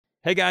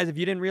Hey guys, if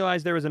you didn't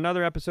realize there was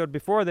another episode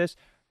before this,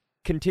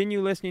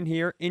 continue listening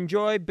here.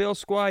 Enjoy Bill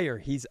Squire.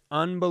 He's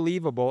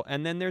unbelievable.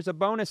 And then there's a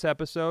bonus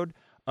episode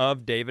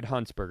of David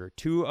Huntsberger.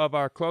 Two of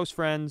our close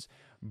friends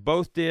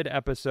both did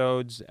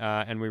episodes,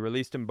 and we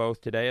released them both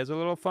today as a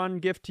little fun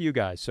gift to you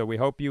guys. So we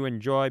hope you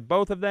enjoy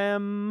both of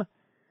them.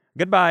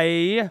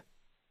 Goodbye.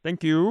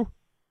 Thank you.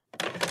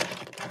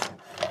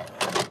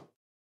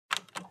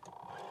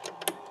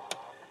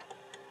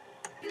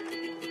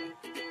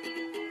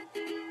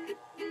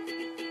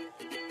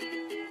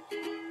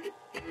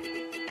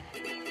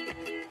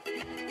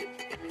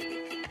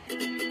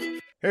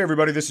 Hey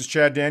everybody, this is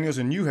Chad Daniels,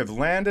 and you have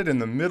landed in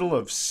the middle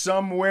of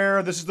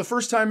somewhere. This is the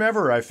first time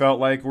ever I felt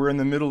like we're in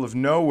the middle of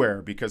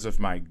nowhere because of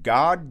my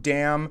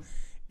goddamn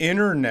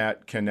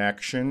internet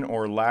connection,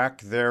 or lack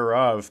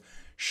thereof.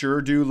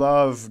 Sure do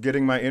love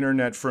getting my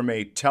internet from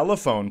a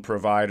telephone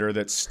provider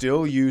that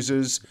still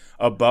uses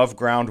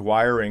above-ground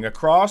wiring.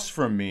 Across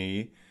from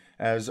me,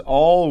 as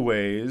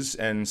always,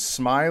 and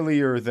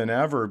smilier than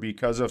ever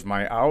because of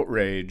my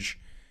outrage,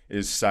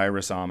 is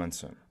Cyrus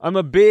Amundsen. I'm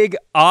a big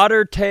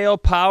otter tail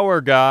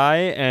power guy,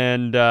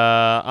 and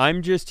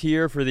I'm just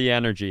here for the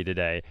energy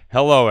today.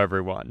 Hello,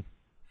 everyone.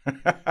 It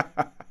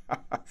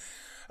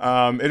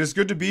is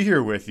good to be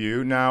here with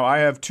you. Now, I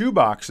have two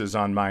boxes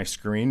on my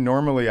screen.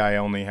 Normally, I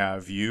only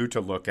have you to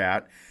look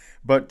at.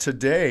 But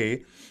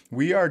today,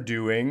 we are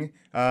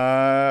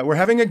we're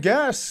having a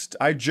guest.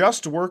 I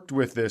just worked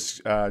with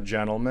this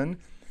gentleman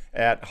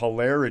at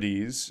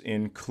Hilarities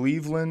in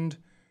Cleveland,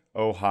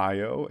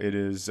 Ohio. It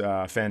is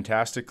a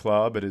fantastic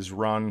club. It is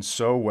run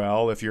so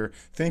well. If you're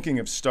thinking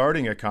of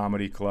starting a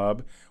comedy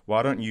club,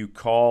 why don't you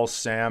call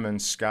Sam and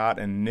Scott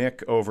and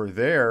Nick over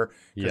there,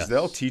 because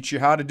they'll teach you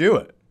how to do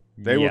it.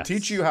 They will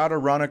teach you how to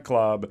run a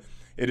club.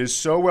 It is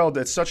so well.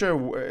 It's such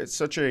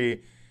a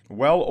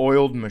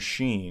well-oiled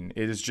machine.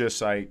 It is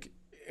just like,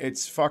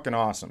 it's fucking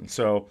awesome.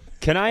 So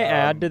can I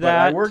add to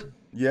that?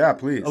 Yeah,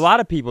 please. A lot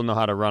of people know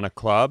how to run a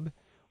club.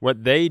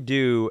 What they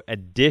do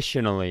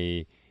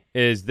additionally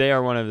is they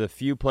are one of the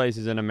few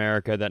places in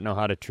America that know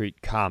how to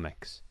treat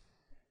comics.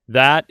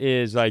 That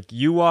is like,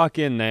 you walk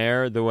in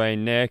there the way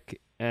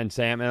Nick and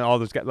Sam and all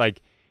those guys,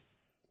 like,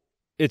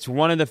 it's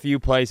one of the few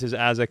places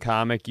as a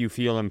comic you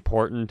feel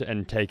important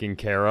and taken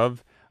care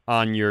of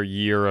on your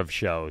year of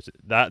shows.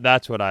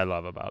 That's what I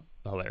love about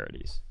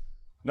Hilarities.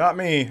 Not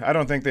me. I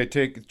don't think they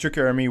took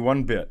care of me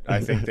one bit. I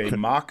think they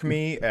mock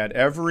me at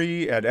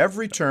every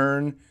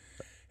turn,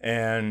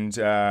 and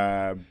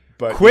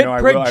but quit I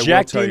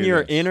projecting will tell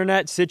your this.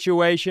 internet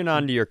situation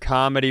onto your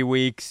comedy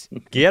weeks.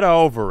 Get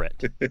over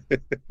it.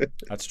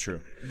 That's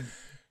true.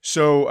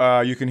 So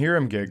you can hear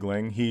him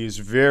giggling. He's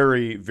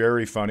very,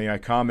 very funny. I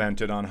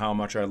commented on how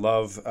much I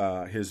love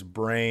his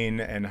brain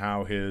and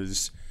how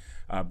his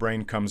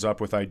brain comes up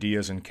with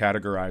ideas and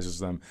categorizes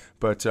them.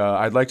 But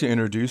I'd like to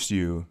introduce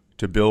you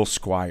to Bill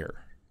Squire.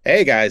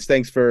 Hey guys,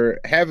 thanks for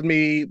having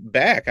me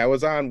back. I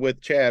was on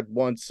with Chad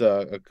once,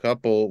 a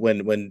couple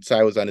when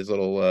Cy was on his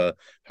little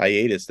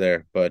hiatus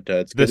there, but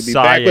it's good to be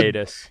back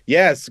with.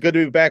 Yes, good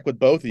to be back with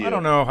both of you. I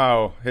don't know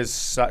how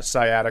his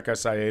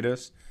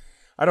hiatus.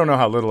 I don't know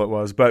how little it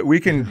was, but we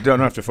don't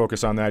have to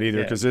focus on that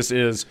either, because this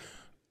is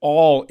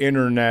all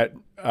internet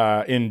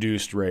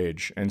induced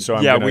rage, and so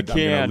I'm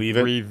gonna leave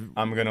it.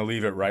 I'm gonna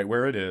leave it right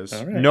where it is.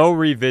 Right. No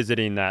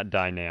revisiting that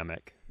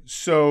dynamic.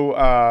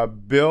 So,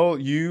 Bill,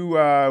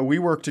 we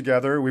worked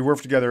together. We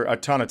worked together a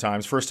ton of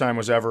times. First time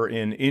was ever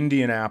in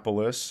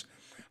Indianapolis.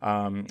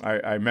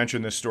 I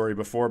mentioned this story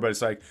before, but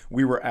it's like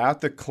we were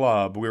at the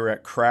club. We were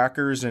at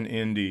Crackers in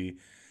Indy,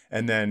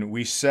 and then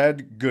we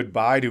said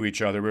goodbye to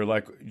each other. We were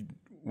like,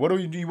 What are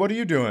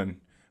you doing?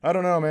 I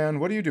don't know, man.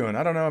 What are you doing?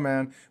 I don't know,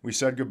 man. We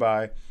said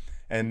goodbye,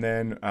 and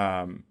then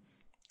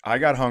I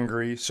got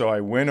hungry, so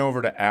I went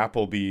over to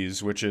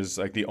Applebee's, which is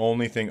like the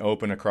only thing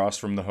open across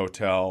from the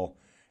hotel.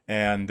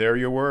 And there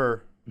you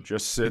were,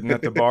 just sitting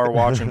at the bar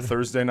watching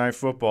Thursday Night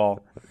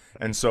Football.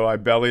 And so I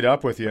bellied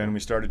up with you, and we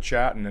started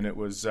chatting, and it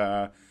was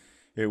good.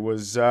 It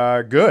was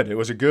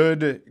a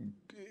good,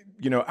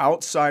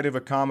 outside of a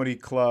comedy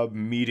club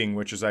meeting,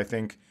 which is, I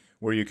think,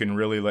 where you can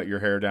really let your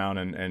hair down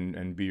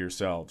and be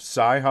yourself.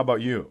 Cy, how about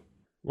you?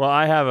 Well,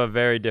 I have a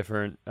very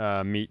different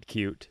meet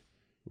cute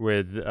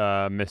with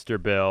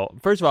Mr. Bill.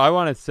 First of all, I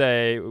want to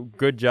say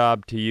good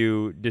job to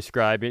you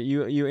describing.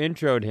 You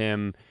introed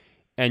him,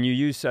 and you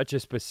used such a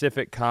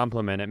specific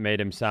compliment, it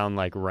made him sound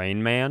like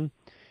Rain Man.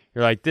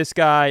 You're like, this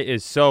guy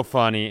is so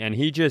funny, and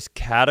he just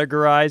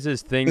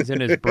categorizes things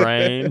in his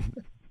brain.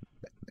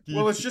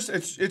 Well, it's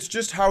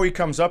just how he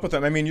comes up with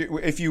them. I mean,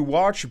 if you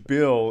watch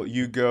Bill,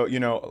 you go,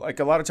 like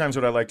a lot of times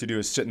what I like to do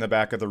is sit in the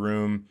back of the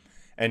room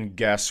and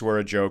guess where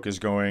a joke is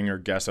going, or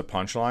guess a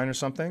punchline or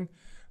something,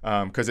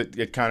 because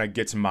it kind of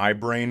gets my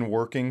brain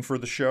working for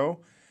the show,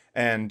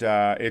 and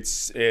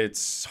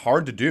it's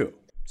hard to do.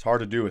 It's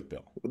hard to do with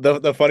Bill.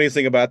 The funniest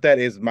thing about that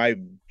is my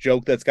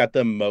joke that's got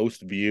the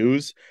most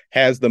views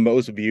has the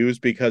most views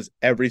because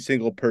every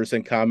single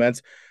person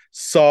comments,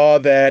 saw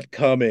that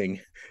coming.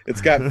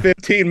 It's got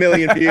 15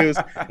 million views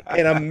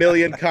and a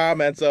million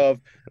comments of,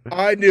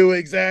 I knew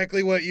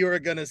exactly what you were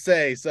going to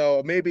say.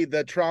 So maybe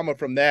the trauma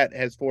from that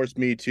has forced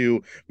me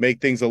to make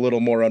things a little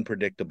more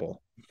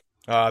unpredictable.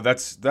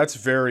 That's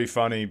very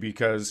funny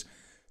because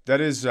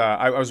that is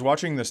I was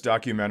watching this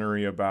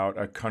documentary about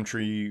a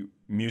country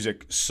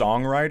music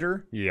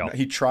songwriter. Yeah.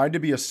 He tried to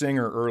be a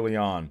singer early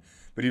on,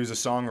 but he was a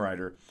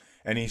songwriter.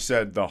 And he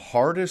said the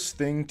hardest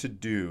thing to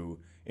do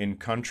in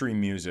country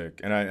music,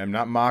 and I'm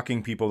not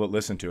mocking people that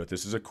listen to it,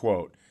 this is a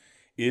quote,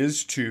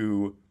 is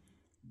to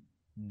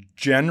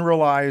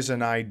generalize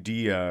an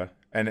idea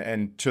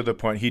and to the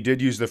point, he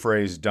did use the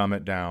phrase dumb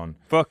it down.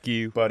 Fuck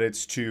you. But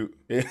it's to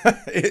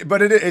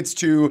it's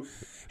to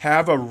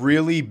have a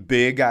really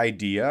big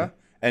idea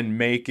and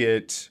make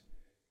it,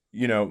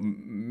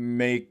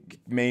 make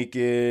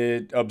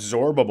it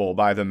absorbable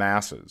by the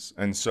masses.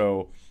 And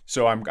so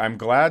I'm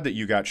glad that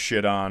you got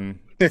shit on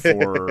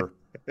for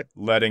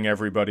letting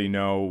everybody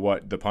know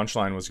what the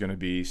punchline was going to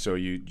be, so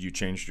you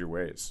changed your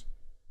ways.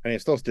 I mean, I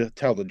still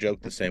tell the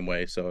joke the same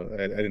way, so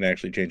I didn't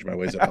actually change my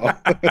ways at all.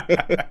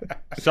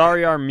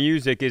 Sorry our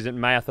music isn't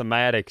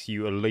mathematics,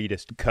 you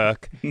elitist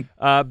cuck.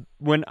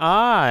 When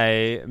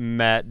I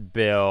met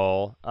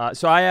Bill,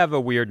 so I have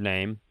a weird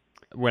name.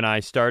 When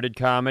I started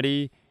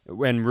comedy,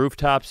 when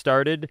Rooftop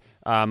started,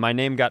 my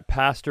name got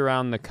passed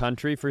around the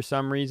country for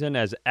some reason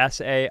as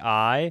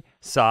S-A-I,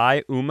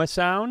 Sai Uma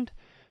Sound.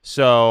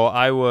 So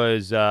I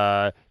was,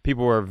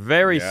 people were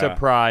very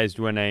surprised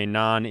when a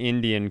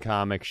non-Indian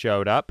comic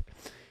showed up.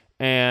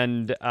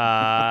 And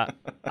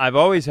I've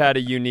always had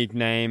a unique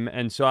name,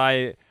 and so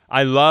I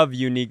love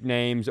unique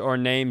names or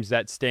names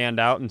that stand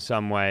out in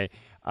some way.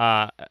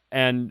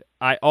 And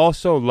I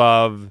also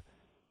love,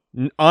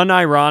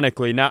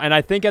 unironically, now, and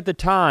I think at the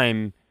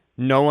time,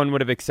 no one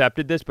would have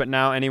accepted this, but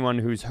now anyone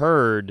who's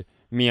heard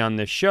me on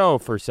this show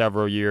for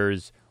several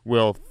years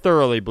will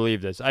thoroughly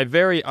believe this. I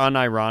very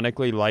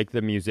unironically like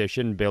the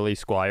musician Billy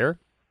Squire.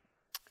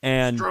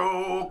 And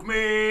stroke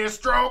me,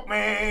 stroke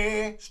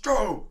me,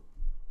 stroke.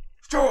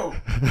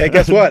 Hey,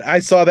 guess what? I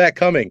saw that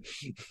coming.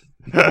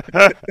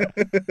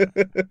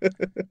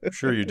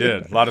 Sure you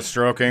did. A lot of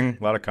stroking,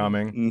 a lot of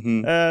coming.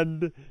 Mm-hmm.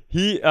 And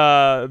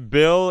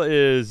Bill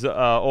is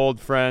old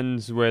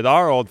friends with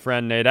our old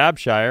friend Nate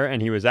Abshire,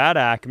 and he was at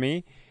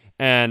Acme,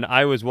 and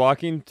I was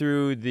walking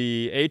through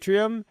the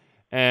atrium,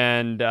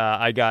 and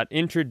I got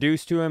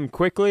introduced to him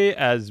quickly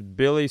as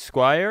Bill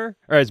Squire,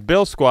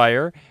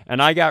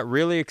 and I got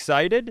really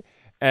excited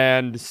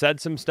and said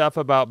some stuff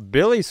about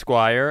Billy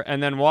Squire,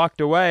 and then walked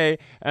away.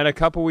 And a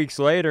couple weeks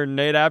later,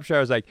 Nate Abshire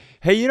was like,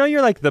 "Hey,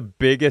 you're like the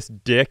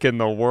biggest dick in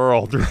the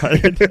world,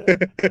 right?"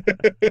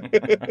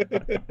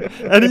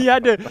 And he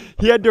had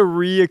to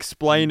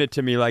re-explain it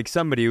to me like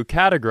somebody who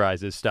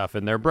categorizes stuff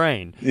in their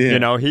brain.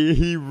 Yeah.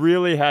 He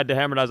really had to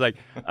hammer it. I was like,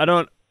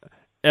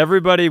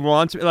 everybody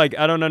wants me. Like,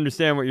 I don't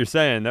understand what you're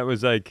saying. That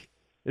was like,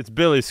 it's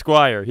Billy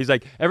Squire. He's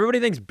like, everybody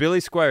thinks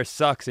Billy Squire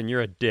sucks and you're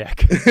a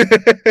dick.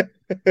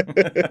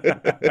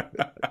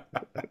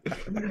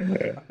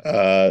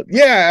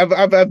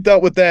 I've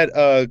dealt with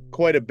that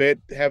quite a bit,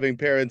 having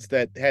parents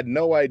that had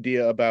no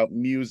idea about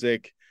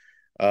music.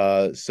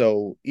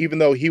 So even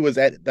though he was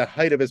at the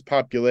height of his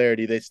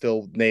popularity, they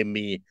still named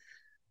me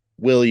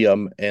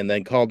William and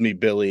then called me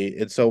Billy.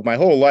 And so my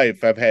whole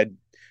life I've had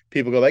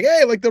people go like,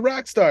 "Hey, like the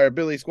rock star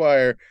Billy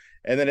Squire,"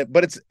 and then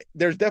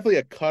there's definitely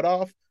a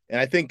cutoff. And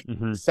I think,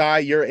 Sai,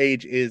 your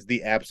age is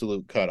the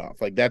absolute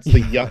cutoff. Like, that's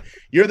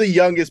you're the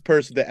youngest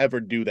person to ever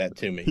do that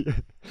to me.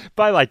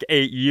 By like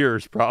 8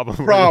 years,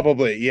 probably.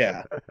 Probably,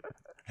 yeah.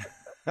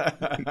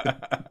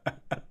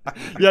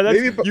 Yeah,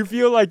 you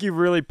feel like you've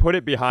really put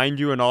it behind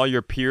you and all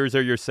your peers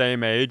are your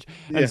same age,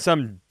 and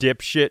some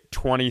dipshit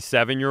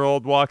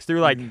 27-year-old walks through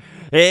like,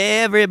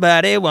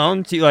 everybody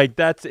wants you. Like,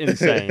 that's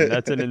insane.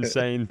 That's an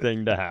insane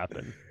thing to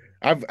happen.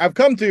 I've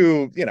come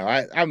to,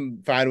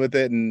 I'm fine with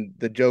it, and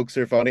the jokes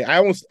are funny. I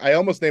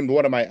almost named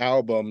one of my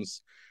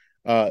albums,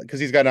 because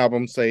he's got an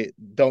album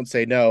Don't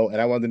Say No, and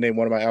I wanted to name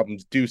one of my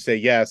albums Do Say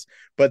Yes,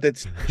 but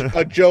it's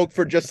a joke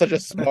for just such a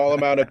small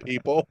amount of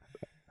people.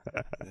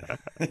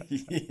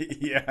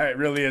 Yeah, it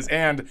really is.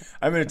 And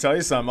I'm going to tell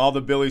you something, all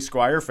the Billy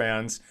Squire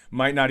fans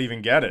might not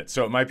even get it,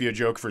 so it might be a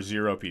joke for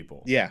 0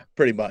 people. Yeah,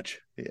 pretty much.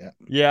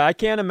 Yeah, I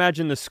can't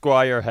imagine the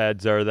Squire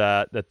heads are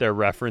that their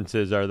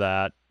references are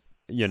that,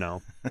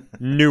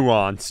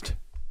 nuanced.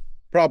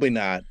 Probably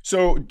not.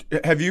 So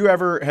have you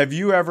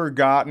ever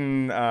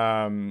gotten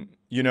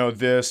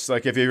this,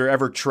 like, if you've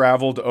ever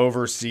traveled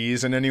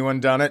overseas and anyone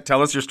done it?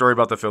 Tell us your story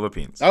about the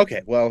Philippines.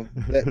 Okay, well,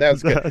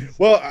 that's good.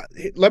 Well,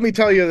 let me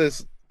tell you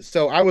this.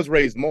 So I was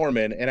raised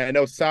Mormon, and I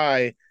know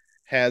Sai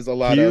has a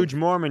lot huge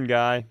Mormon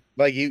guy.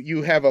 Like,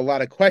 you have a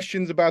lot of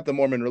questions about the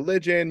Mormon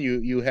religion.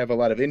 You have a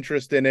lot of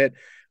interest in it,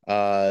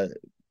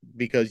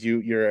 because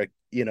you're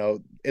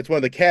it's one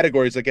of the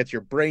categories that gets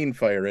your brain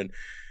firing.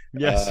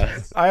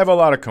 Yes. I have a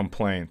lot of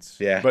complaints.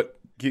 Yeah. But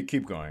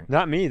keep going.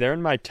 Not me. They're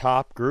in my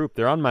top group.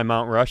 They're on my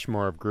Mount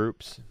Rushmore of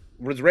groups.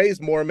 Was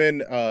raised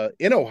Mormon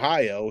in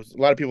Ohio.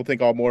 A lot of people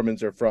think all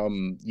Mormons are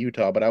from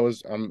Utah, but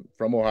I'm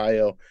from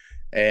Ohio.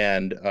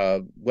 and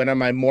went on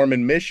my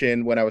Mormon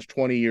mission when I was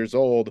 20 years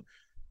old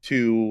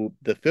to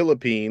the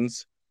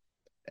Philippines,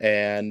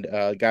 and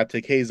got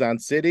to Quezon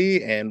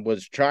City and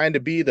was trying to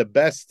be the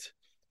best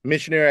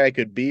missionary I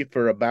could be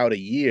for about a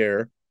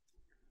year,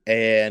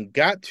 and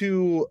got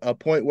to a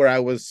point where I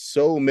was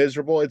so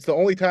miserable. It's the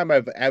only time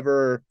I've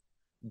ever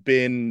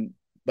been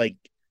like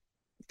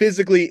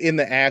physically in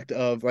the act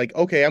of like,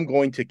 okay, I'm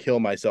going to kill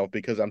myself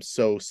because I'm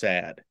so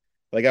sad.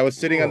 Like I was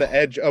sitting on the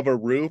edge of a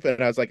roof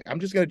and I was like, I'm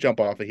just going to jump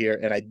off of here.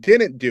 And I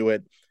didn't do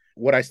it.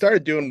 What I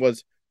started doing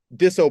was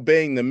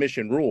disobeying the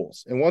mission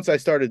rules. And once I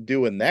started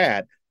doing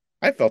that,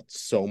 I felt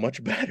so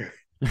much better.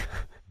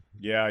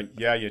 Yeah,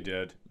 you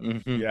did.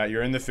 Mm-hmm. Yeah,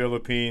 you're in the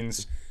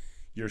Philippines.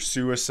 You're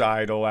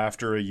suicidal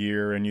after a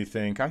year, and you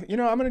think, I'm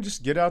going to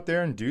just get out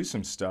there and do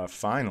some stuff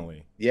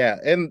finally. Yeah,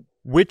 and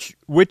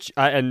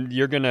and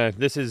you're gonna.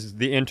 This is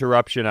the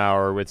interruption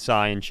hour with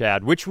Cy and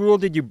Chad. Which rule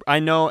did you? I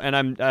know,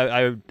 and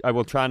I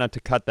will try not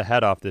to cut the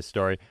head off this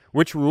story.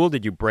 Which rule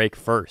did you break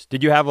first?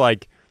 Did you have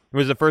like?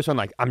 Was the first one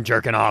like, I'm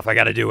jerking off, I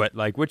got to do it?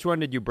 Like, which one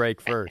did you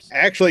break first?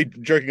 Actually,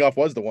 jerking off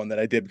was the one that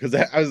I did because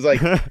I was like,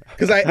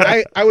 because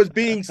I was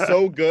being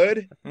so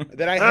good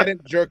that I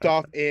hadn't jerked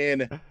off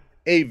in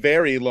a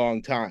very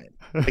long time,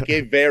 like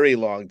a very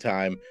long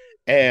time.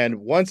 And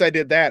once I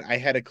did that, I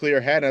had a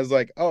clear head. And I was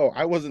like, oh,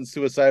 I wasn't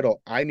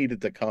suicidal. I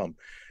needed to come.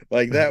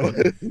 Like that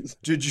was.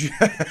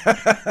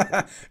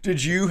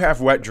 Did you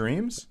have wet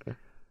dreams?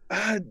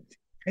 Uh,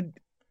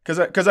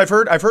 Because I've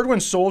heard when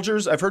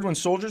soldiers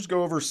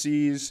go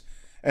overseas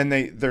and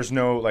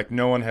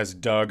no one has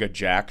dug a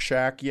jack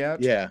shack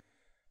yet. Yeah.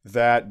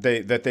 That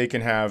they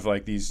can have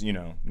like these,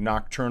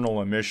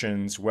 nocturnal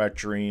emissions, wet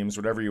dreams,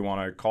 whatever you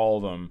want to call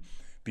them,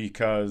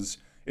 because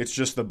it's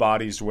just the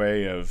body's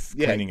way of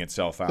cleaning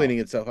itself out.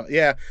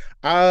 Yeah.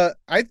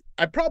 I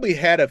probably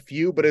had a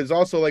few, but it's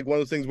also like one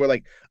of those things where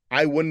like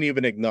I wouldn't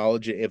even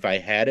acknowledge it if I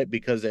had it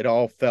because it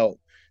all felt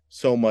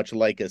so much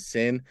like a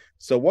sin.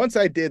 So once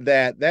I did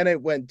that, then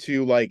it went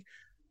to like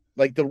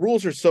the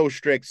rules are so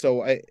strict.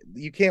 So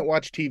you can't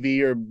watch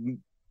TV or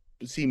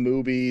see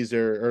movies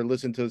or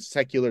listen to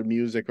secular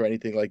music or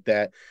anything like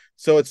that.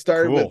 So it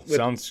started with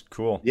sounds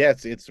cool.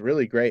 Yes, it's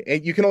really great.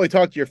 And you can only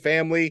talk to your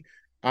family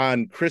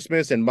on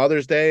Christmas and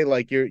Mother's Day.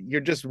 Like you're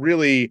just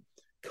really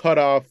cut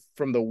off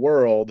from the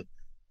world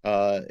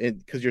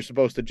because you're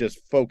supposed to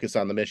just focus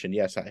on the mission.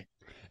 Yes,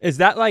 Is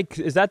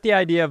that the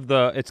idea of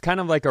it's kind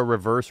of like a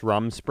reverse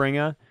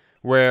Rumspringa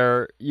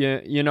where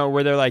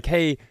where they're like,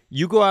 hey,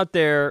 you go out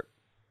there,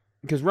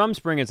 because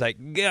Rumspringa is like,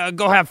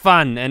 go have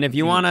fun, and if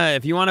you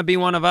wanna be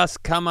one of us,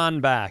 come on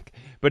back.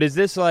 But is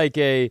this like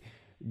a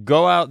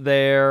go out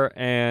there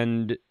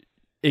and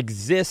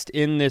exist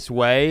in this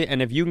way,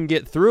 and if you can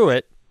get through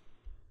it?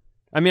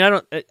 I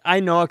mean, I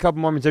know a couple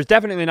Mormons. There's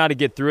definitely not a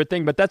get through it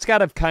thing, but that's got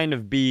to kind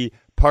of be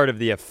part of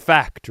the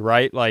effect,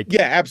 right? Like,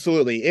 yeah,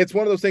 absolutely. It's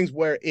one of those things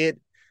where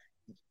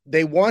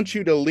they want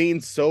you to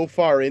lean so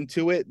far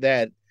into it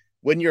that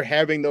when you're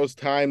having those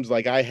times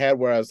like I had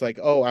where I was like,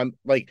 oh, I'm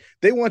like,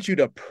 they want you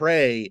to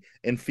pray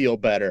and feel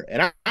better.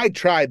 And I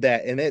tried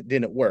that and it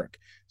didn't work.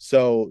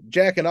 So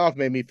jacking off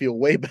made me feel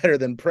way better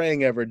than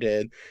praying ever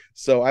did.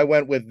 So I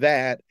went with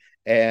that.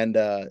 And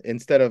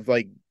instead of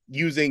like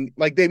using,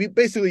 like they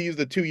basically use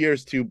the 2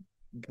 years to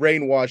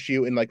brainwash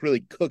you and like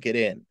really cook it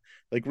in,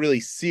 like really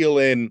seal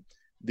in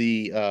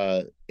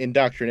the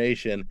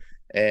indoctrination.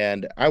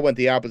 And I went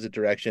the opposite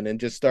direction and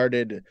just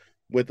started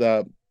with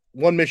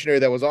one missionary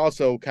that was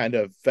also kind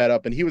of fed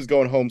up, and he was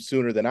going home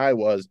sooner than I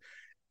was.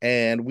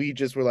 And we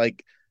just were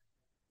like,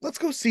 let's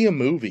go see a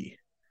movie.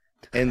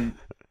 And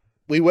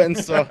we went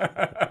and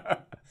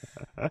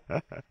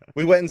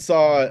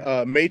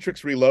saw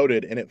Matrix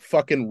Reloaded, and it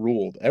fucking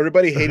ruled.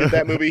 Everybody hated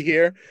that movie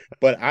here,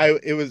 but I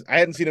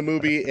hadn't seen a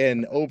movie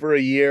in over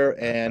a year,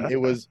 and it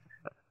was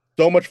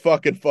so much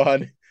fucking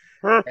fun.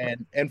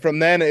 And from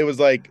then it was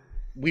like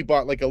we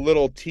bought like a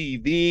little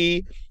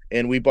TV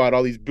and we bought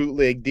all these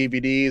bootleg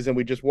DVDs and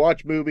we just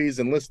watch movies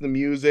and listen to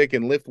music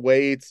and lift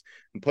weights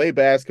and play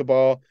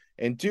basketball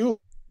and do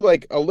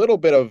like a little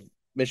bit of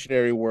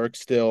missionary work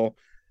still.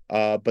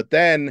 But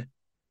then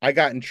I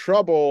got in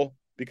trouble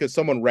because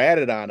someone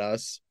ratted on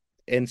us.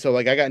 And so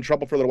like I got in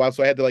trouble for a little while.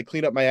 So I had to like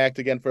clean up my act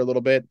again for a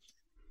little bit.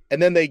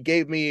 And then they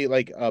gave me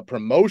like a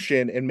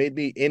promotion and made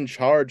me in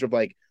charge of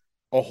like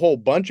a whole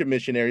bunch of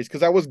missionaries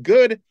because I was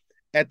good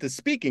at the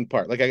speaking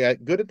part. Like I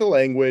got good at the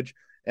language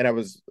and I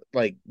was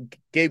like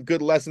gave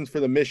good lessons for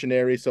the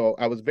missionary. So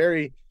I was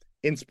very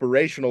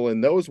inspirational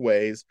in those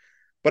ways,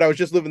 but I was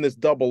just living this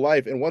double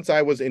life. And once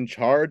I was in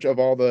charge of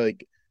all the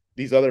like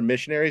these other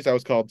missionaries, I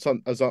was called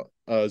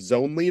a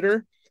zone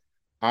leader.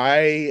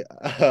 I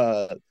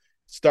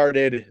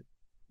started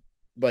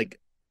like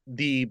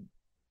the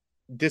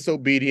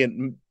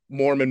disobedient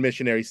Mormon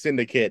missionary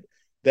syndicate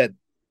that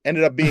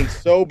ended up being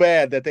so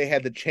bad that they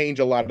had to change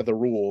a lot of the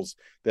rules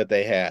that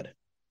they had.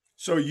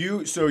 So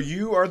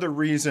you are the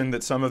reason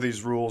that some of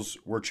these rules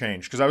were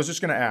changed. Because I was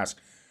just going to ask,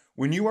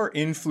 when you are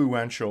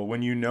influential,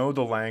 when you know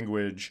the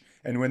language,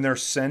 and when they're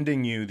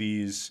sending you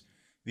these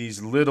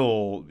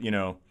little,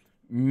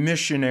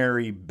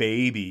 missionary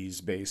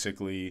babies,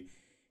 basically.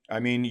 I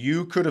mean,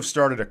 you could have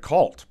started a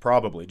cult,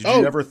 probably. Did you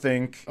Oh, ever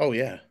think? oh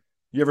yeah.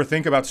 You ever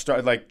think about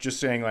like just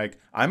saying like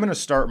I'm going to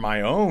start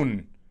my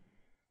own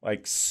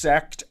like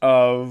sect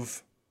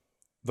of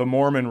the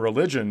Mormon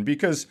religion?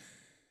 Because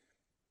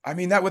I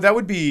mean that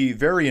would be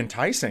very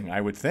enticing, I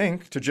would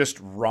think, to just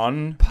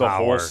run the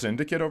whole Power.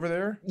 syndicate over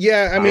there.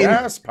 Yeah, I mean,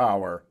 Yes,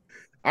 power.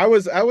 I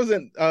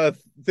wasn't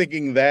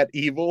thinking that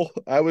evil.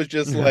 I was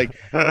just like,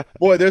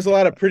 boy, there's a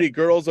lot of pretty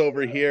girls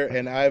over here,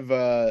 and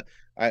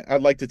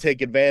I'd like to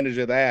take advantage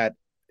of that,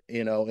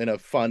 in a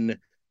fun,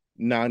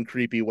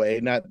 non-creepy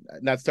way. Not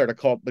start a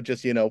cult, but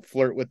just,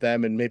 flirt with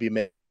them and maybe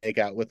make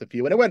out with a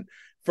few. And it went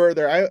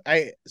further.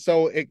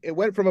 So it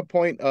went from a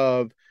point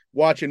of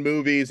watching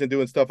movies and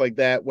doing stuff like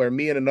that, where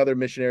me and another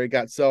missionary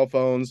got cell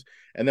phones,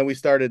 and then we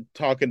started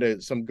talking to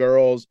some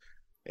girls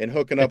and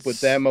hooking up with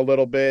It's them a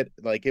little bit.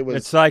 Like it it's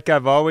was. like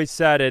I've always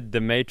said it,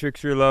 The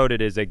Matrix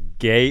Reloaded is a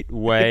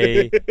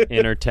gateway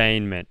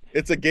entertainment.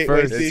 It's a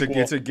gateway First, sequel.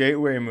 It's a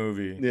gateway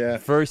movie. Yeah.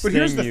 First But thing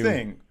here's the you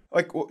thing.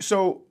 Like,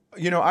 so,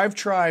 I've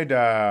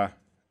tried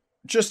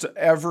just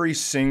every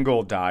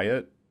single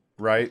diet,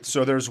 right?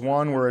 So there's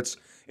one where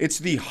it's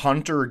the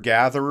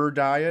hunter-gatherer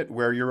diet,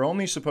 where you're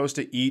only supposed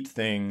to eat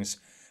things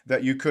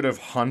that you could have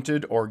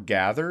hunted or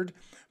gathered.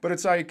 But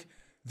it's like,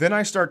 then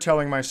I start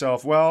telling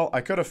myself, well,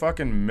 I could have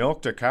fucking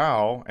milked a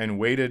cow and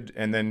waited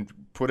and then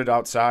put it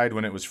outside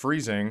when it was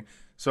freezing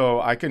so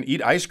I can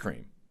eat ice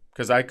cream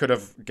because I could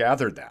have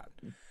gathered that.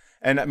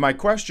 And my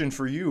question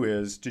for you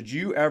is, did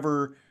you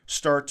ever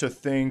start to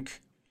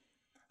think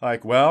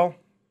like, well,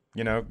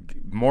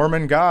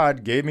 Mormon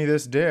God gave me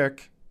this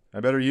dick,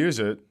 I better use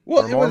it.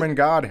 Well, Or Mormon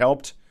God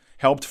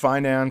helped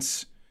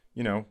finance,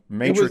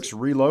 Matrix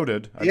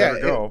Reloaded. I better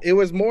go. It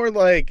was more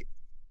like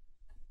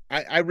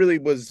I really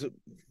was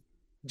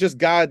just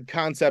God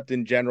concept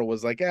in general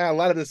was like, a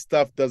lot of this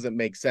stuff doesn't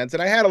make sense.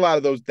 And I had a lot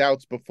of those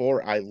doubts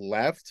before I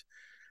left.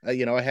 I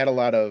had a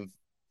lot of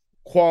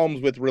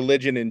qualms with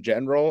religion in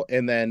general.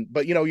 And then,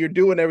 but you're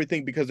doing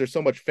everything because there's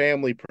so much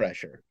family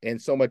pressure and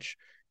so much,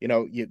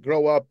 you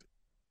grow up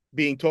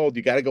being told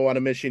you got to go on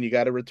a mission, you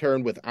got to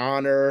return with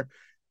honor,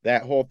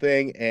 that whole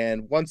thing.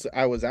 And once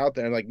I was out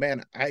there, I'm like,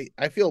 man,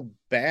 I feel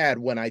bad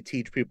when I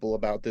teach people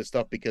about this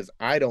stuff because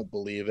I don't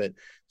believe it.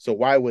 So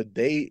why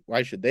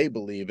should they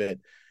believe it?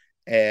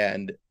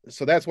 And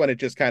so that's when it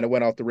just kind of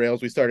went off the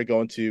rails. We started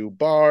going to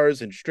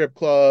bars and strip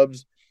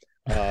clubs.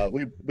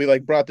 We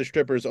like brought the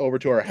strippers over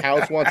to our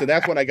house once, and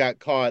that's when I got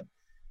caught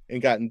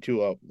and got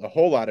into a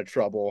whole lot of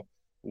trouble.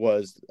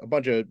 Was a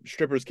bunch of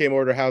strippers came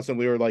over to our house, and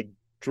we were like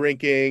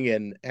drinking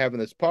and having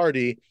this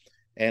party,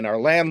 and our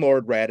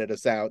landlord ratted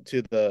us out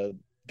to the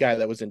guy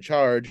that was in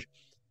charge.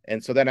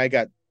 And so then I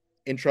got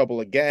in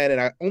trouble again,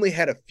 and I only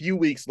had a few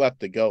weeks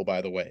left to go,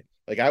 by the way.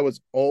 Like I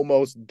was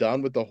almost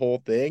done with the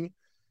whole thing.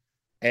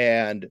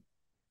 And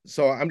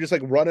so I'm just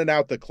like running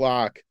out the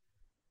clock,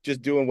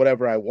 just doing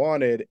whatever I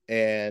wanted.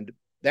 And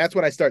that's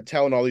when I start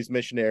telling all these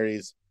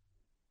missionaries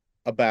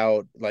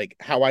about like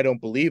how I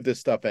don't believe this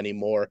stuff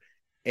anymore.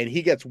 And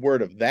he gets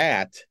word of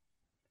that.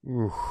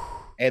 Oof.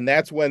 And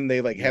that's when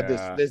they like have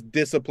this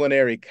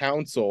disciplinary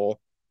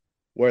council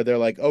where they're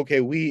like,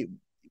 okay, we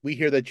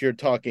hear that you're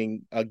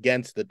talking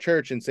against the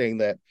church and saying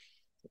that,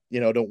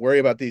 don't worry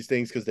about these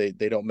things because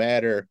they don't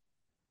matter.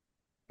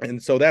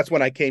 And so that's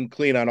when I came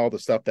clean on all the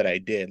stuff that I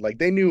did. Like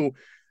they knew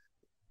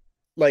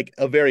like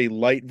a very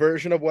light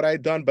version of what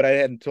I'd done, but I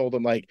hadn't told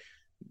them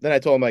then I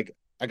told them like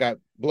I got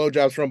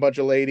blowjobs from a bunch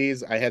of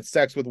ladies. I only had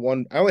sex with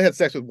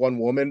one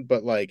woman,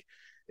 but like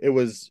it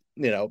was,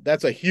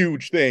 that's a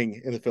huge thing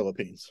in the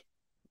Philippines.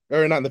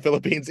 Or not in the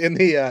Philippines, in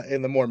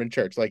the Mormon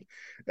church. Like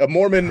a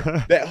Mormon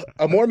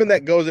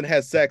that goes and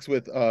has sex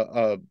with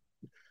a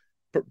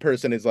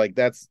person is like,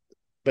 that's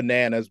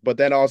bananas. But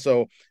then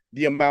also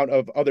the amount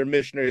of other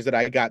missionaries that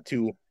I got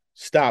to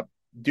stop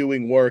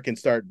doing work and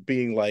start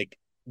being like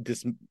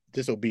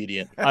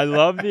disobedient. I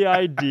love the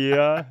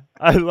idea.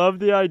 I love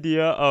the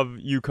idea of,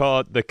 you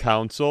call it the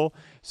council.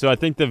 So I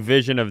think the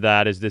vision of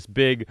that is this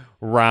big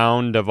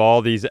round of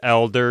all these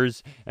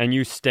elders, and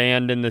you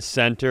stand in the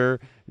center,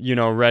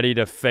 ready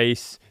to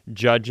face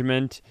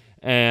judgment,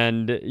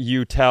 and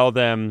you tell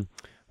them,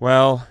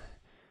 well,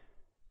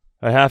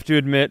 I have to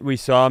admit, we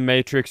saw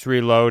Matrix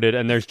Reloaded,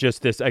 and there's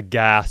just a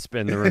gasp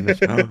in the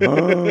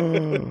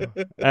room.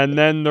 And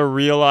then the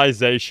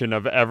realization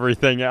of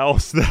everything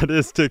else that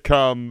is to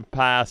come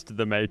past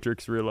the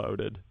Matrix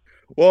Reloaded.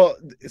 Well,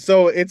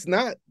 so it's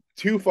not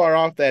too far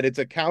off that. It's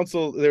a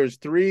council. There's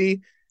 3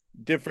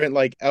 different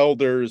like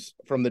elders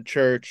from the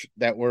church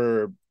that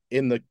were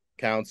in the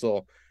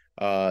council.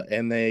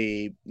 And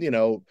they,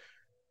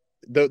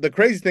 the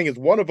crazy thing is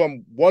one of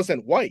them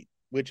wasn't white,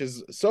 which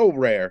is so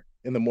rare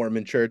in the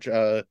Mormon church.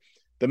 The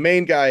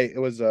main guy, it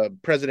was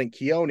President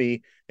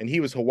Keone, and he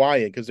was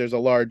Hawaiian because there's a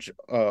large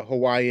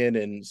Hawaiian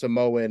and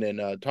Samoan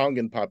and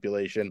Tongan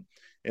population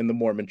in the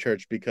Mormon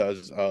church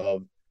because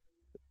of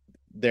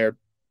their,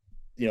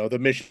 the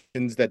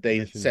missions that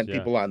they sent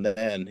people on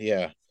then.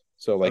 Yeah.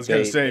 So like I was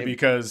going to say,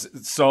 because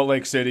Salt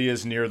Lake City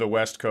is near the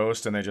West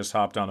Coast and they just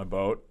hopped on a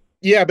boat.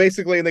 Yeah,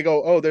 basically, and they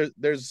go, oh,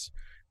 there's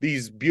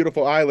these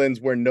beautiful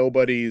islands where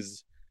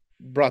nobody's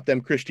brought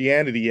them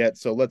Christianity yet,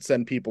 so let's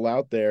send people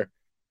out there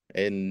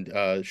and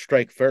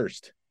strike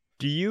first.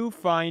 Do you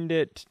find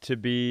it to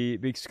be,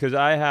 because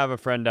I have a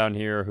friend down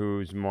here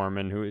who's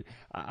Mormon, who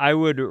I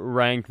would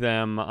rank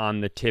them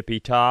on the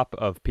tippy top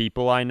of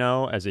people I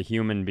know as a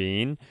human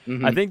being. I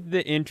Mm-hmm. think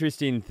the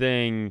interesting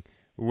thing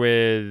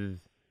with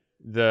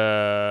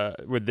the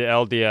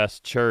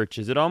LDS church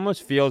is it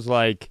almost feels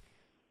like,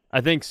 I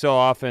think so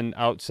often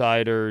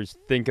outsiders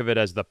think of it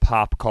as the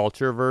pop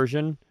culture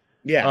version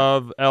Yeah,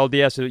 of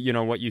LDS,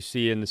 what you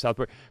see in the South.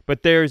 But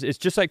it's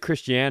just like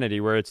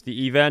Christianity, where it's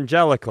the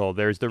evangelical,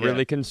 there's the yeah,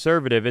 really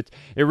conservative. It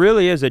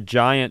really is a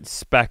giant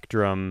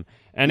spectrum,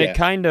 and it yeah.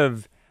 kind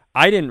of,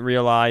 I didn't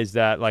realize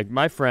that. Like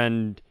my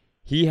friend,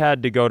 he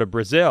had to go to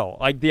Brazil.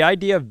 Like the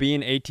idea of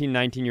being 18,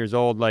 19 years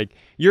old, like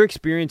your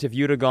experience if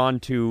you'd have gone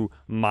to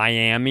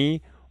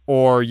Miami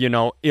or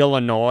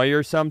Illinois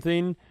or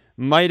something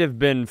might have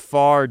been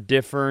far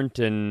different,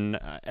 and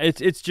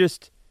it's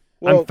just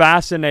I'm Well,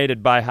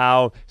 fascinated by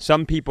how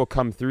some people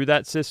come through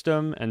that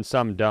system and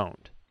some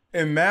don't.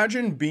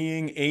 Imagine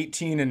being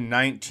 18 and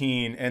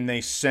 19 and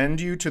they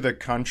send you to the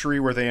country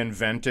where they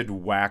invented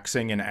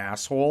waxing an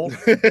asshole.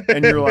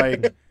 And you're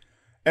like,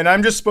 and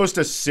I'm just supposed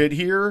to sit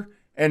here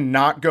and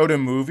not go to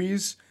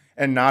movies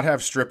and not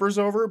have strippers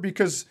over?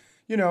 Because,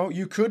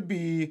 you could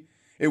be,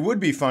 it would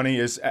be funny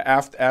as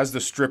the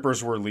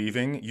strippers were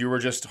leaving, you were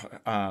just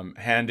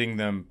handing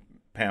them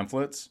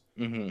pamphlets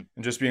mhm.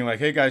 and just being like,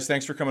 hey guys,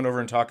 thanks for coming over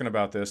and talking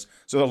about this.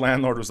 So the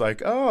landlord was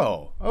like,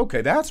 oh,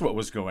 okay, that's what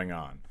was going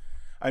on.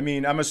 I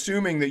mean, I'm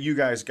assuming that you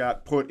guys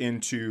got put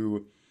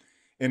into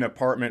an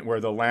apartment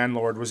where the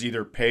landlord was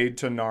either paid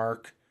to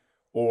narc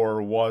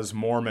or was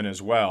Mormon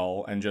as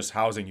well and just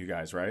housing you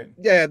guys, right?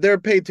 Yeah, they're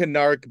paid to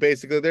narc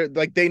basically. They're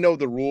like they know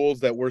the rules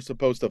that we're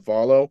supposed to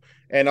follow,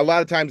 and a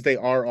lot of times they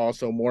are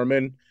also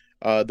Mormon.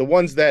 The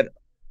ones that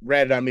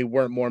ratted on me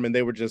weren't Mormon.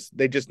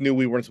 They just knew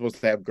we weren't supposed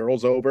to have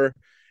girls over,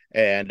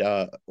 and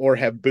or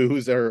have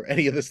booze or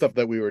any of the stuff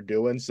that we were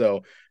doing.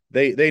 So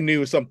they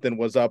knew something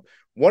was up.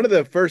 One of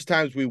the first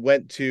times we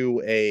went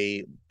to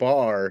a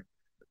bar,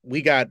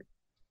 we got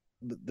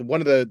one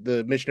of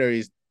the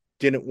missionaries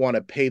didn't want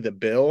to pay the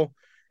bill,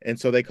 and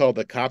so they called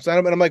the cops on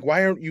him. And I'm like,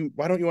 why don't you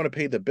want to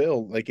pay the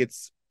bill? Like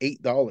it's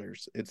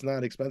 $8. It's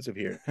not expensive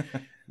here.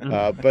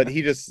 But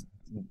he just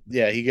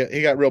yeah, he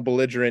got real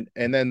belligerent,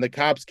 and then the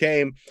cops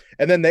came,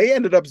 and then they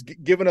ended up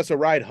giving us a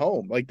ride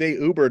home. Like they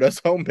Ubered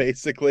us home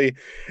basically,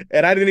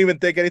 and I didn't even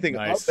think anything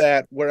of Nice.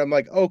 that. Where I'm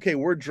like, okay,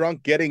 we're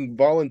drunk, getting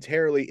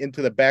voluntarily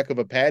into the back of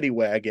a paddy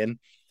wagon,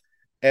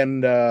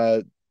 and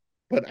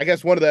but I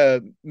guess one of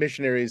the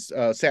missionaries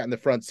sat in the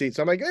front seat.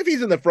 So I'm like, if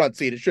he's in the front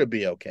seat, it should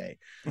be okay.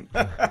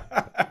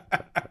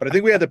 But I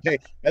think we had to pay.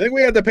 I think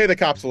we had to pay the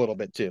cops a little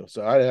bit too.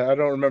 So I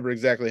don't remember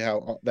exactly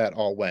how that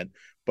all went,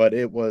 but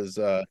it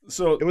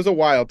So was a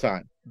wild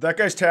time. that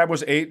guy's tab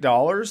was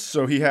 $8,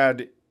 so he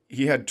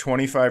had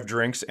 25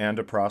 drinks and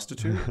a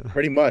prostitute.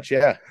 Pretty much,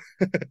 yeah.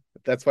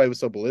 That's why it was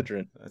so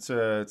belligerent.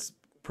 It's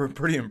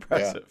pretty Yeah.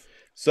 impressive.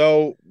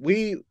 So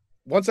we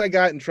once I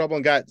got in trouble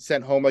and got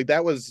sent home, like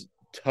that was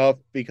tough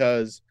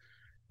because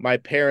my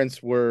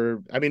parents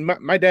were I mean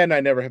my dad and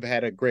I never have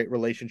had a great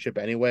relationship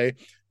anyway,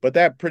 but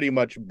that pretty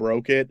much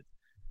broke it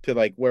to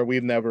like where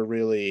we've never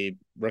really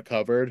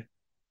recovered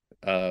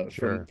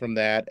Sure. from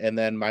that. And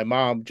then my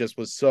mom just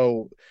was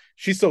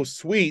she's so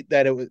sweet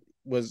that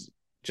was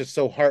just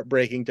so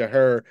heartbreaking to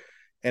her,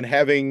 and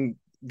having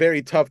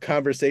very tough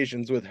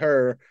conversations with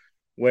her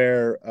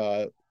where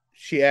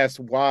she asked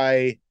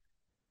why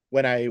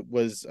when I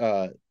was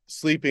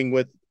sleeping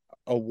with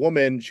a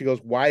woman, she goes,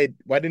 why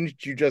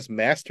didn't you just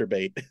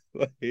masturbate?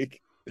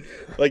 like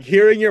like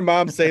hearing your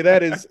mom say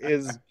that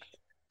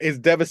is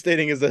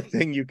devastating as a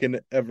thing you can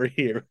ever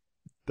hear.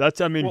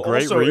 That's, I mean, Well,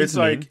 great also, it's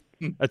reasoning.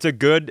 like, That's a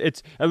good.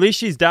 It's at least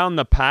she's down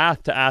the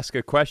path to ask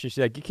a question.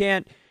 She's like, you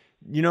can't,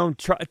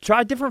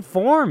 try different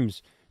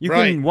forms. You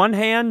Right. can one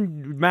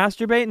hand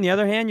masturbate and the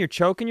other hand you're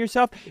choking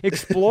yourself.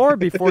 Explore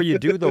before you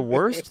do the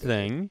worst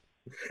thing.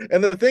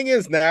 And the thing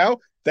is now,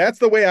 that's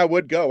the way I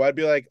would go. I'd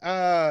be like,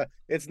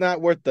 it's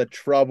not worth the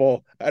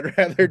trouble. I'd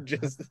rather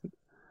just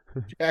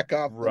jack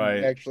off than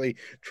right. actually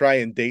try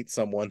and date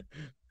someone.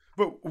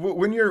 But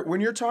when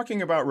you're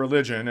talking about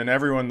religion, and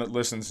everyone that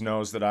listens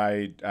knows that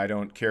I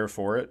don't care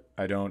for it.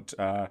 I don't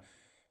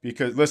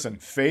because listen,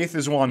 faith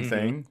is one Mm-hmm.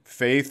 thing.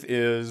 Faith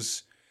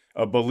is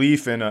a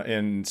belief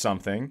in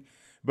something,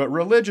 but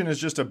religion is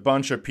just a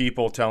bunch of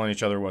people telling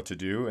each other what to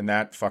do, and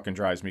that fucking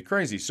drives me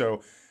crazy.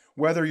 So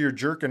whether you're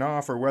jerking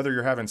off or whether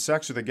you're having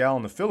sex with a gal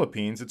in the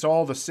Philippines, it's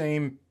all the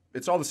same.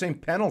 It's all the same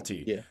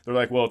penalty. Yeah. They're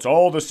like, well, it's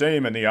all the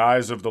same in the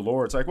eyes of the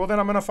Lord. It's like, well, then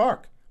I'm gonna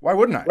fuck. Why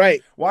wouldn't I?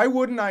 Right. Why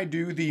wouldn't I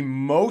do the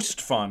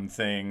most fun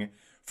thing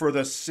for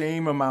the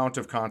same amount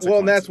of Well,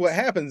 and that's what consequences?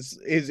 happens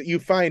is you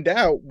find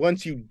out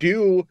once you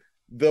do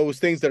those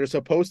things that are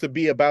supposed to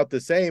be about the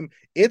same,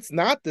 it's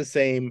not the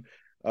same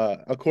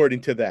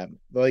according to them.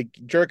 Like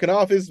jerking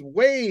off is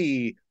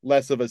way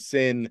less of a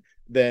sin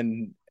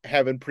than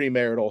having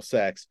premarital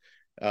sex.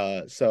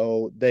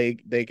 So they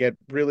get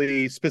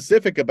really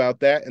specific about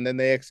that, and then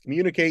they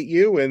excommunicate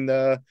you, and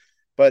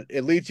but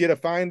it leads you to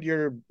find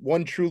your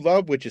one true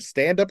love, which is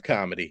stand-up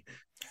comedy.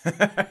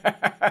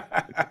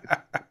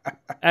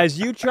 As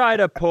you try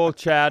to pull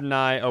Chad and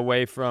I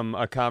away from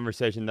a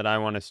conversation that I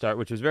want to start,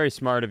 which was very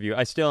smart of you,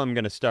 I still am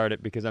going to start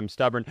it because I'm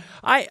stubborn.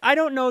 I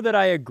don't know that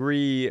I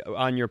agree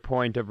on your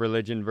point of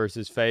religion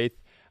versus faith.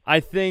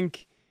 I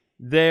think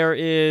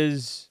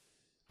there's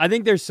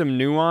some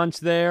nuance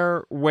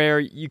there where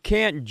you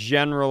can't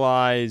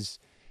generalize.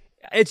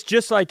 It's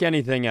just like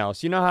anything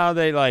else. You know how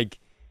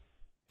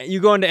you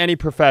go into any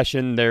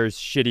profession, there's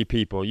shitty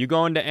people. You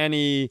go into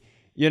any...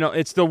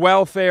 it's the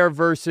welfare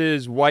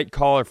versus white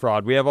collar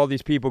fraud. We have all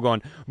these people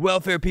going,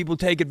 welfare people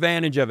take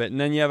advantage of it. And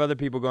then you have other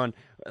people going,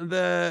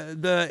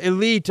 the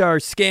elite are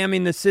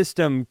scamming the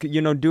system,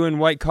 doing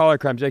white collar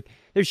crimes. Like,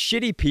 there's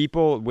shitty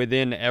people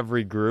within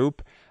every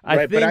group.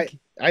 But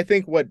I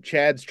think what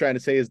Chad's trying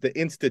to say is the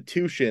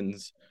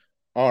institutions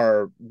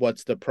are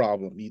what's the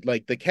problem.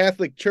 Like the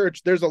Catholic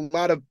Church, there's a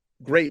lot of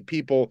great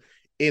people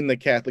in the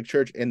Catholic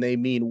Church and they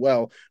mean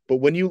well. But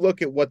when you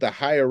look at what the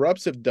higher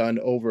ups have done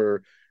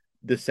over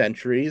the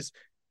centuries,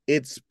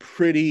 it's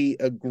pretty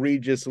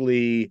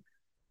egregiously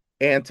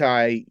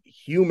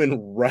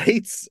anti-human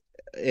rights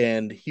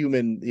and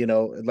human,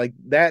 like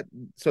that.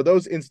 So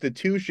those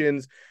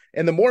institutions,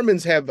 and the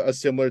Mormons have a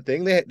similar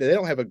thing. They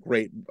don't have a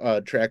great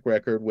track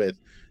record with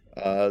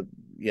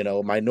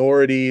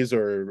minorities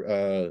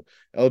or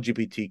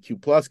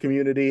LGBTQ plus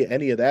community,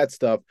 any of that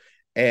stuff.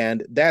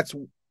 And that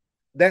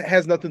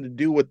has nothing to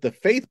do with the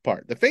faith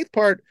part. The faith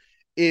part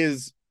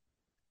is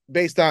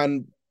based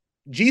on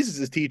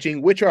Jesus's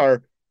teaching, which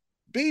are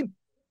be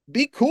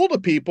cool to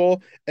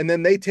people, and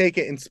then they take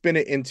it and spin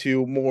it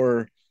into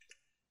more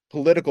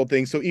political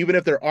things. So even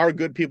if there are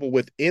good people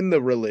within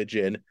the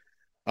religion,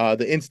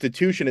 the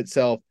institution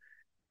itself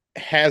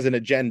has an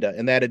agenda,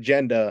 and that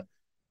agenda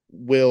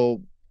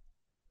will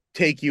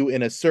take you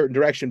in a certain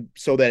direction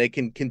so that it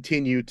can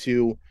continue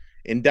to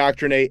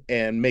indoctrinate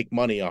and make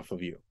money off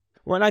of you.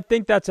 Well, and I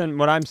think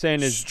what I'm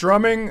saying is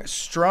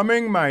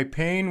strumming my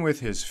pain with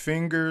his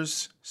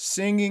fingers,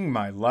 singing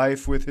my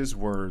life with his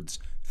words.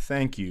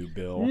 Thank you,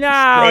 Bill.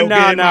 No.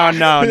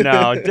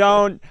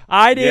 Don't.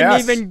 I didn't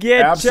even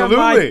get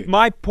to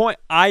my point.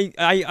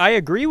 I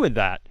agree with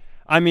that.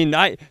 I mean,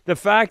 the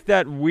fact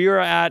that we're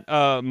at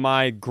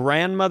my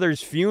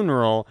grandmother's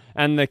funeral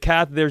and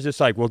there's just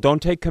like, well,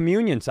 don't take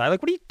communion side.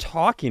 Like, what are you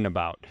talking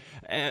about?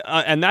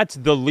 And that's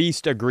the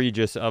least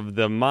egregious of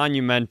the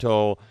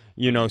monumental,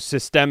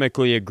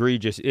 systemically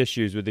egregious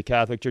issues with the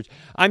Catholic Church.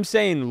 I'm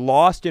saying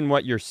lost in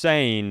what you're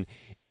saying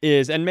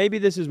is, and maybe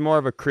this is more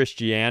of a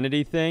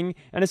Christianity thing,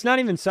 and it's not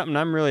even something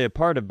I'm really a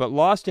part of, but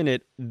lost in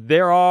it,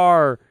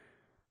 there's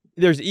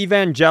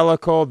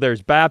evangelical,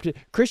 there's Baptist.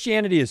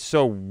 Christianity is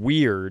so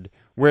weird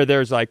where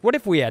there's like, what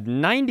if we had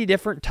 90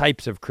 different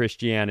types of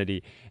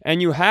Christianity?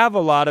 And you have a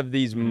lot of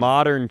these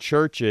modern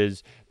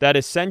churches that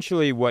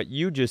essentially what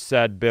you just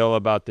said, Bill,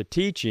 about the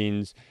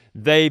teachings,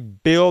 they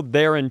build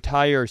their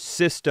entire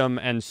system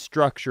and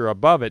structure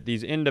above it.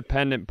 These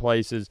independent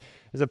places.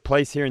 There's a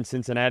place here in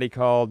Cincinnati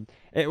called,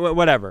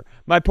 whatever.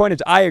 My point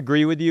is, I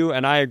agree with you,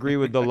 and I agree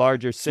with the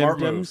larger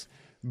symptoms.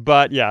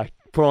 But yeah,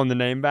 pulling the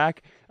name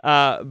back.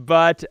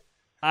 But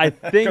I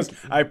think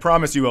I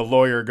promise you, a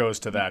lawyer goes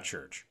to that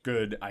church.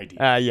 Good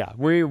idea. Yeah,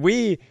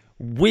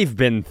 we've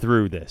been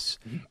through this.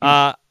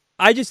 I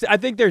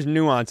think there's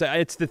nuance.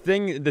 It's the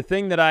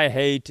thing that I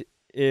hate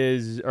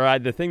is,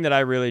 the thing that I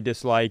really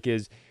dislike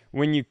is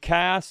when you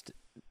cast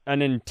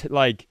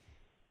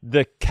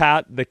the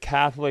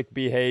Catholic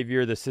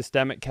behavior, the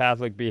systemic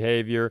Catholic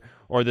behavior,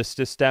 or the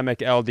systemic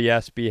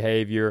LDS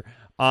behavior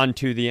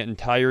onto the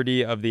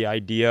entirety of the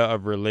idea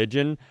of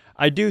religion.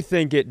 I do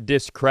think it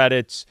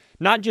discredits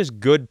not just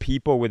good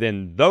people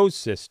within those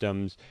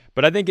systems,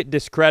 but I think it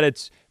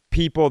discredits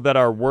people that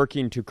are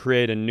working to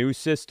create a new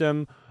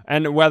system.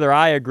 And whether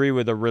I agree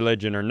with a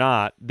religion or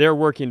not, they're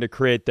working to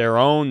create their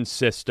own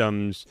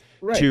systems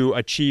to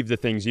achieve the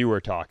things you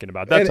were talking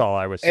about. That's all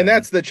I was saying. And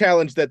that's the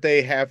challenge that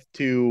they have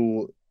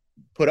to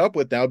put up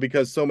with now,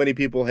 because so many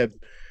people have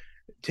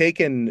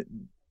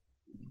taken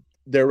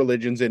their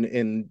religions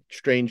in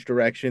strange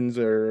directions,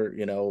 or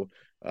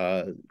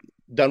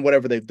done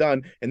whatever they've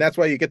done. And that's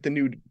why you get the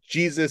new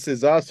Jesus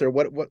is us, or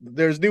what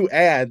there's new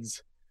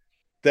ads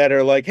that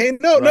are like, hey,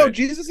 no,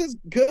 Jesus is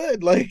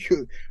good. Like,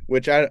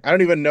 which I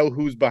don't even know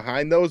who's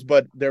behind those,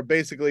 but they're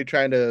basically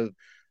trying to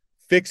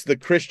fix the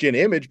Christian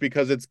image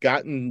because it's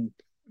gotten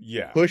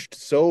pushed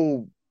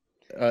so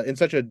in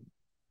such a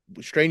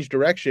strange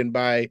direction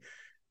by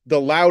the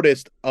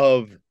loudest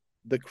of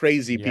the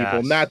crazy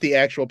people, not the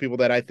actual people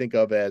that I think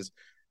of as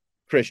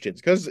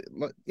Christians. Because,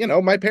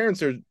 my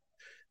parents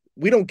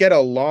we don't get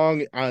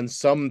along on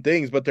some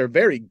things, but they're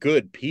very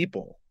good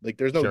people. Like,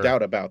 there's no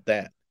doubt about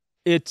that.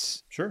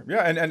 It's sure.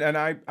 Yeah. And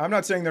I'm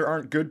not saying there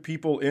aren't good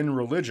people in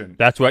religion.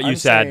 That's what you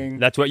said.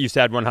 That's what you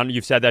said 100.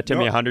 You've said that to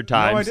me 100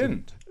 times. No, I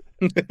didn't.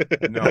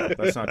 No,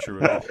 that's not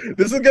true at all.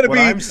 This is going to What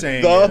be I'm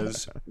saying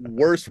the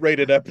worst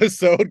rated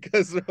episode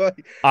because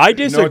like, I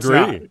no, it's not.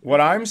 disagree.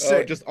 What I'm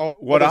saying, just all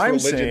what this I'm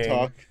religion saying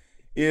talk.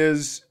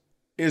 is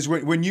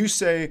when you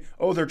say,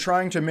 oh, they're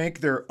trying to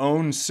make their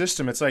own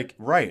system. It's like,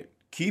 right,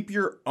 keep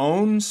your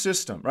own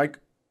system. Right,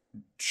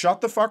 shut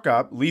the fuck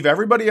up, leave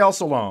everybody else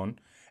alone,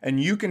 and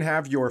you can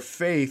have your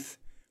faith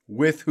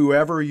with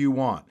whoever you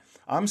want.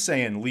 I'm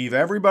saying leave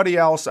everybody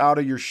else out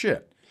of your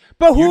shit.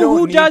 But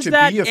who does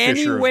that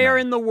anywhere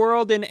in the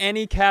world in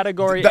any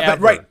category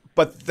ever? Right,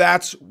 but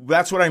that's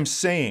what I'm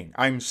saying.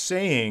 I'm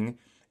saying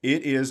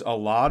it is a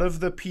lot of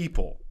the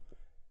people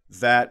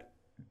that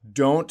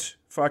don't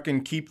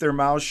fucking keep their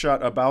mouths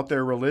shut about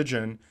their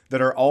religion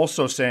that are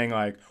also saying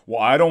like,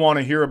 well, I don't want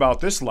to hear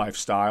about this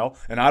lifestyle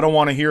and I don't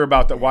want to hear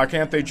about that. Why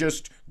can't they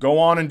just go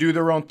on and do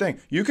their own thing?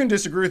 You can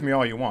disagree with me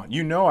all you want.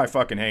 You know I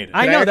fucking hate it.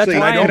 I know, that's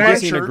why I'm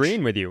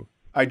disagreeing with you.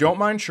 I don't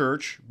mind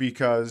church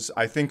because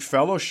I think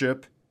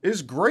fellowship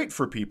is great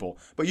for people.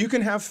 But you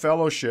can have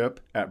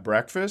fellowship at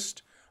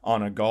breakfast,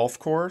 on a golf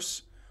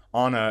course,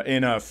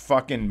 in a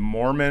fucking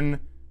Mormon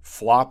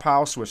flop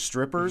house with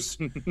strippers.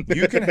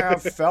 You can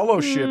have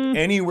fellowship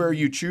anywhere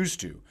you choose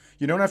to.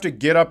 You don't have to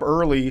get up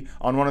early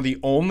on one of the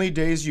only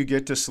days you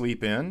get to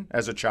sleep in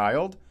as a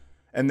child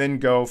and then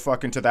go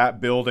fucking to that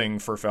building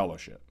for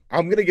fellowship.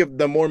 I'm going to give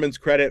the Mormons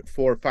credit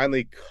for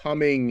finally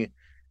coming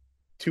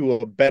to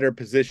a better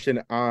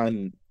position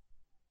on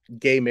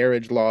gay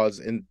marriage laws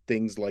and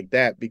things like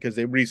that, because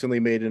they recently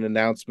made an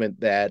announcement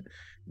that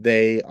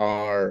they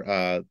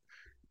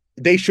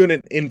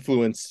shouldn't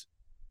influence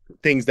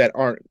things that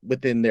aren't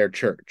within their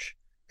church.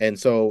 And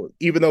so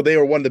even though they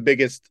were one of the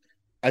biggest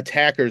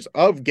attackers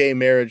of gay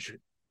marriage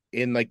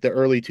in like the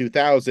early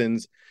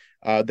 2000s,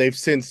 they've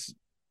since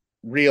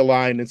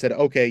realigned and said,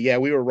 okay, yeah,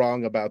 we were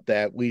wrong about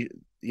that.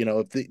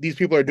 If these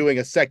people are doing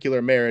a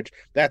secular marriage,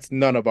 that's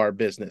none of our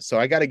business. So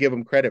I got to give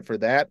them credit for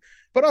that.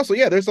 But also,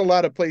 yeah, there's a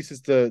lot of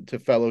places to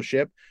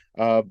fellowship.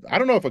 I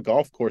don't know if a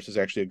golf course is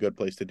actually a good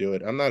place to do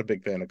it. I'm not a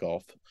big fan of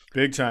golf.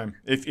 Big time.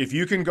 If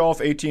you can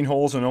golf 18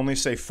 holes and only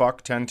say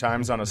fuck 10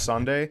 times on a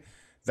Sunday,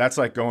 that's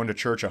like going to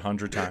church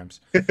 100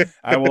 times.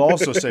 I will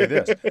also say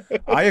this.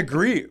 I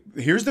agree.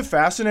 Here's the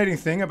fascinating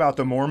thing about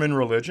the Mormon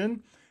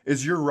religion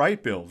is you're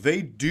right, Bill.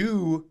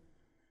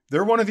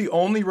 They're one of the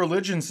only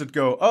religions that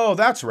go, oh,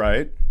 that's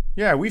right.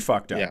 Yeah, we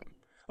fucked up. Yeah.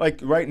 Like,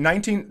 right,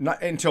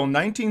 until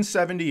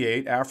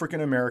 1978,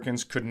 African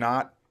Americans could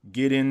not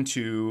get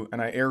into,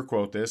 and I air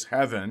quote this,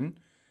 heaven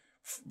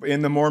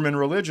in the Mormon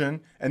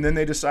religion. And then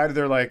they decided,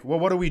 they're like, well,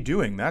 what are we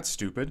doing? That's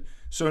stupid.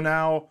 So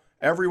now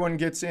everyone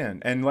gets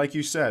in. And like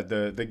you said,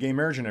 the gay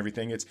marriage and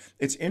everything,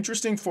 it's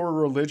interesting for a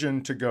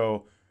religion to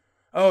go,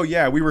 oh,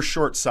 yeah, we were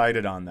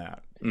short-sighted on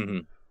that. Mm-hmm.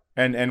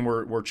 And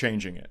we're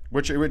changing it,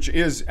 which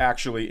is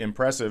actually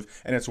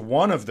impressive. And it's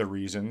one of the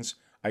reasons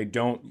I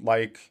don't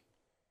like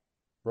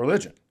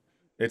religion.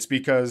 It's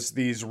because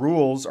these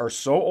rules are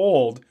so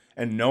old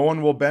and no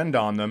one will bend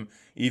on them,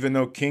 even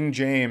though King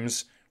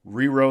James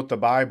rewrote the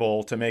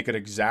Bible to make it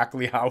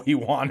exactly how he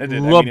wanted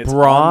it.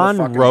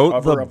 LeBron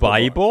wrote the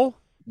Bible?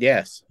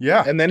 Yes.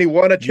 Yeah. And then he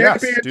won a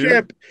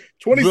championship.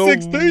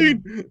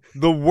 2016.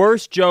 The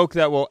worst joke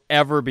that will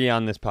ever be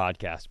on this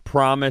podcast.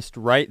 Promised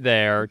right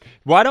there.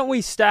 Why don't we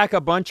stack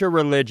a bunch of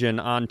religion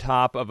on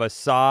top of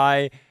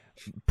a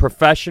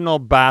professional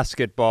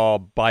basketball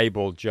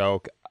Bible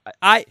joke?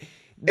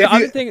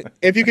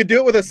 If you could do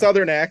it with a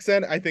Southern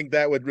accent, I think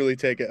that would really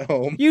take it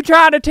home. You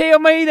try to tell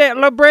me that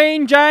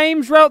LeBron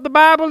James wrote the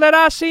Bible that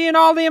I see in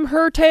all them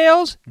her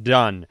tales?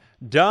 Done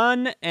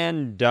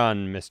and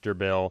done, Mr.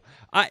 Bill.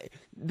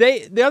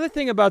 The other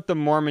thing about the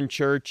Mormon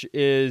church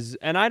is,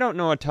 and I don't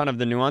know a ton of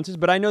the nuances,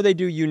 but I know they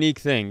do unique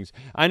things.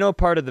 I know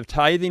part of the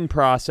tithing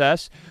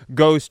process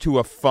goes to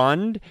a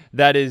fund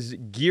that is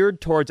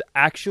geared towards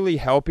actually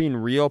helping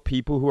real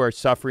people who are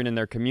suffering in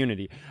their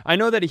community. I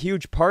know that a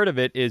huge part of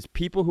it is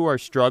people who are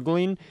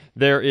struggling.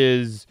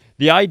 The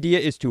idea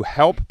is to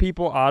help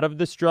people out of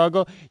the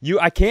struggle.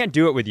 I can't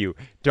do it with you.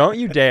 Don't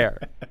you dare.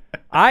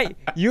 I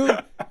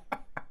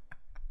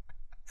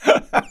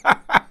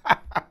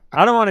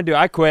don't want to do it.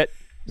 I quit.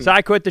 So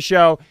I quit the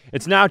show.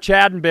 It's now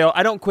Chad and Bill.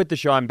 I don't quit the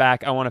show. I'm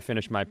back. I want to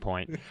finish my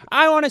point.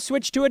 I want to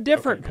switch to a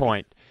different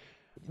point.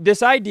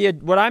 This idea,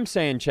 what I'm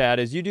saying, Chad,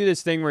 is you do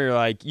this thing where you're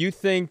like, you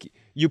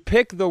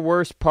pick the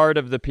worst part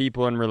of the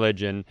people in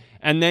religion,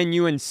 and then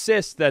you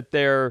insist that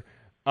they're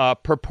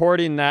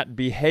purporting that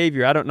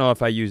behavior. I don't know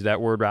if I use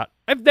that word right.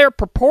 If they're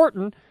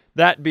purporting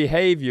that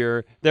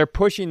behavior, they're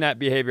pushing that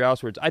behavior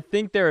outwards. I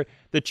think the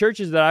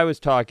churches that I was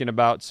talking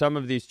about, some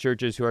of these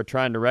churches who are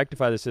trying to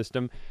rectify the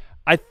system,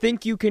 I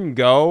think you can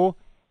go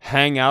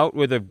hang out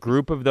with a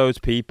group of those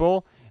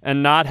people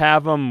and not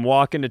have them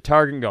walk into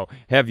Target and go,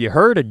 have you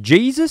heard of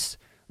Jesus?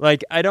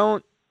 Like, I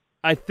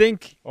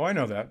think... Oh, I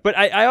know that. But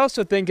I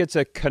also think it's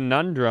a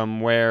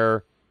conundrum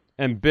where,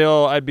 and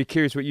Bill, I'd be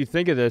curious what you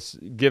think of this,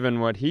 given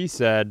what he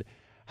said.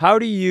 How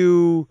do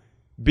you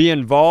be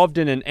involved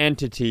in an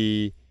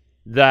entity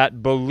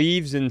that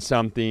believes in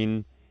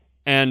something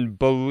and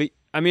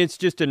it's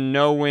just a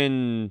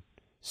no-win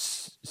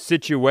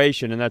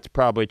situation, and that's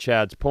probably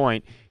Chad's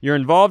point. You're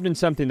involved in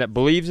something that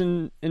believes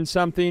in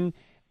something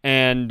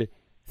and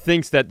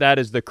thinks that that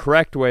is the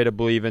correct way to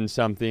believe in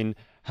something.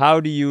 How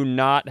do you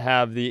not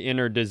have the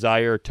inner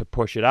desire to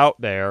push it out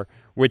there,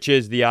 which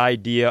is the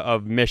idea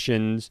of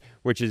missions,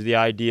 which is the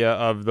idea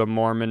of the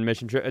Mormon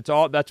mission trip?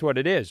 That's what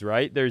it is,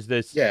 right? There's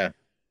this,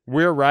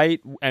 we're right,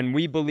 and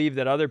we believe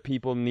that other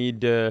people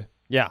need to,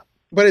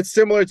 But it's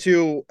similar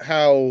to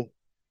how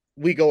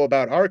we go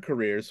about our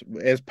careers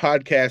as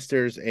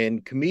podcasters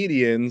and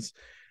comedians.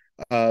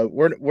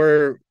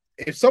 We're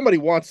if somebody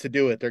wants to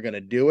do it, they're going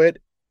to do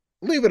it.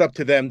 Leave it up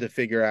to them to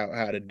figure out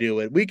how to do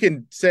it. We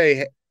can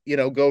say,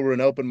 go to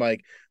an open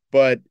mic,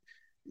 but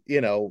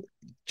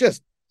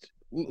just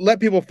let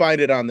people find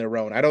it on their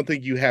own. I don't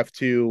think you have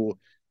to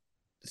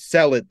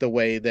sell it the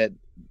way that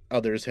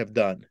others have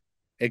done.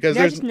 Because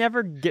I just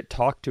never get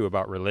talked to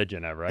about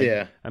religion ever.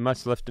 Yeah. I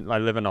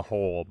live in a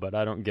hole, but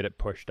I don't get it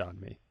pushed on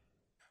me.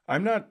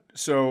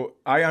 So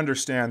I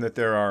understand that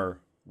there are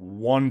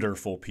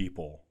wonderful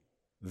people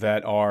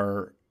that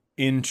are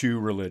into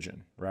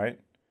religion, right?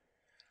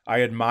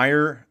 I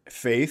admire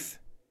faith.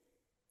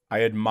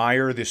 I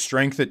admire the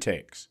strength it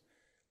takes.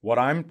 What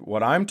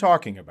I'm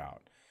talking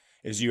about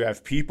is you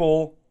have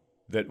people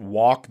that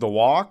walk the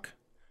walk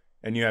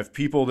and you have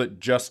people that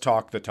just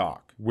talk the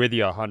talk. With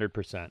you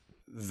 100%.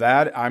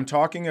 That I'm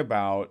talking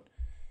about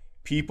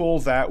people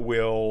that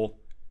will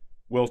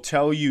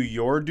tell you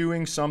you're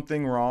doing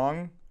something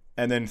wrong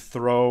and then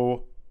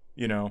throw,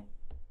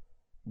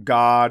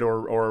 God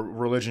or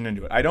religion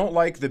into it. I don't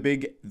like the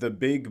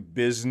big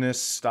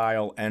business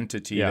style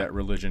entity that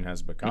religion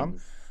has become.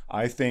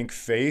 I think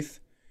faith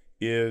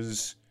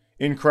is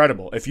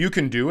incredible. If you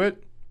can do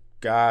it,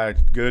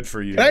 God, good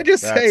for you. Can I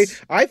just say,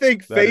 I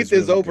think faith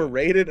is really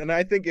overrated, and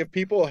I think if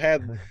people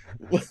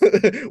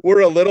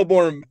were a little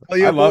more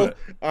malleable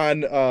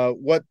on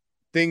what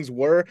things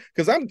were,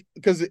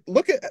 because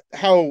look at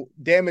how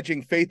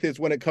damaging faith is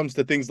when it comes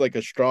to things like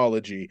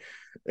astrology,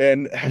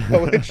 and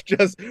how it's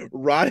just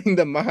rotting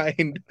the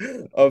mind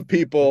of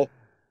people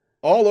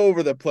all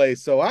over the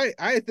place. So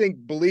I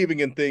think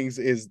believing in things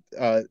is,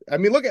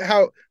 look at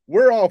how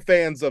we're all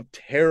fans of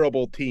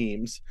terrible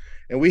teams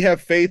and we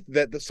have faith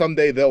that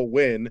someday they'll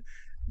win.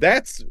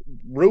 That's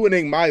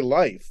ruining my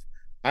life.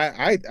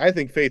 I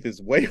think faith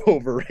is way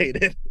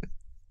overrated.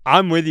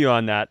 I'm with you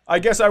on that. I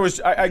guess I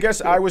was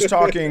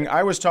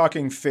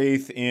talking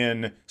faith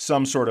in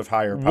some sort of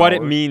higher power. What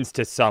it means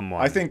to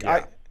someone. I think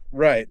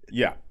right.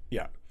 Yeah.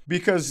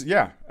 Because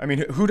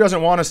who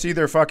doesn't want to see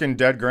their fucking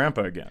dead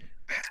grandpa again?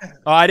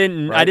 Oh, I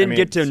didn't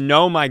get to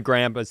know my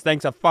grandpas.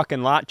 Thanks a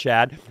fucking lot,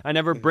 Chad. I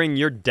never bring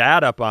your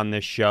dad up on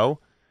this show.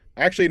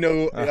 Actually,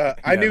 no.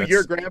 I knew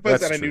your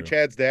grandpas and I knew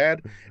Chad's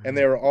dad, and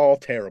they were all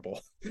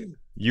terrible.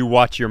 You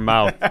watch your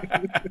mouth.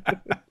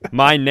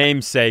 My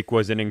namesake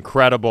was an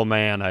incredible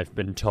man, I've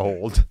been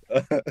told.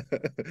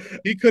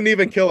 He couldn't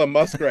even kill a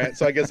muskrat,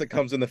 so I guess it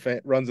runs in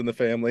the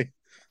family.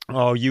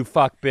 Oh, you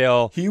fuck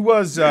Bill. He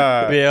was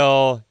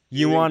Bill.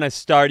 You want to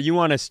start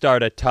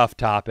a tough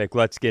topic.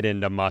 Let's get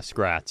into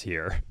muskrats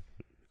here.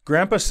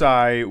 Grandpa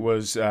Cy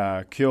was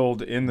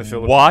killed in the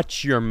Philippines.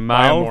 Watch your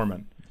mouth. By a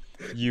Mormon.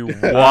 You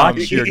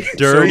watch your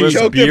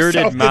dirty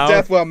bearded mouth. To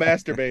death while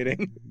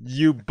masturbating.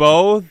 You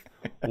both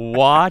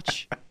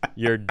watch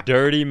your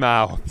dirty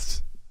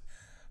mouths.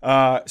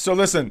 So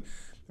listen,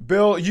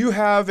 Bill, you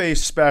have a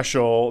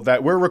special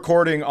that we're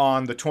recording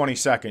on the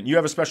 22nd. You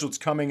have a special that's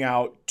coming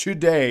out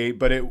today,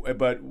 but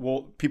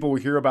people will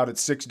hear about it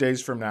 6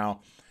 days from now.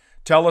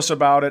 Tell us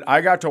about it.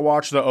 I got to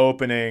watch the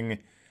opening.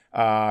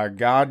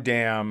 God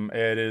damn,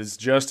 it is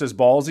just as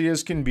ballsy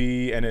as can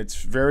be, and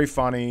it's very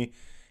funny.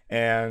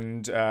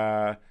 And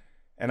I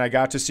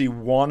got to see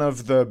one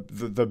of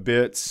the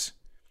bits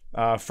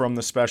from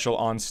the special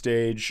on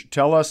stage.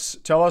 Tell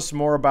us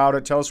more about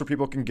it. Tell us where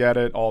people can get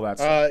it. All that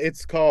stuff.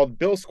 It's called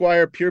Bill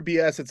Squire Pure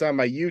BS. It's on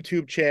my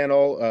YouTube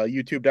channel,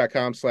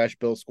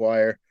 youtube.com/Bill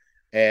Squire,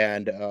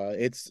 and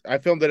I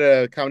filmed it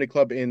at a comedy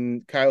club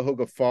in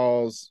Cuyahoga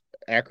Falls,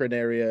 Akron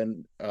area,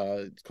 and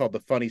it's called The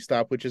Funny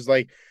Stop, which is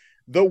like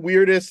the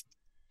weirdest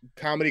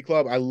comedy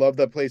club. I love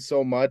that place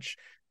so much.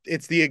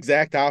 It's the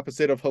exact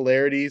opposite of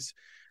hilarities,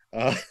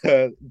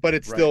 but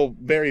it's still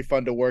very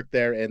fun to work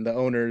there. And the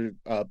owner,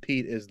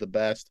 Pete, is the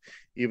best,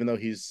 even though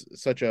he's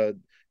such a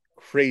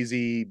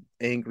crazy,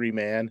 angry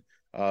man.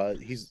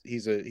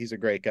 He's a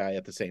great guy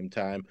at the same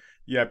time.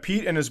 Yeah,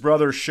 Pete and his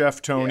brother Chef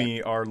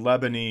Tony are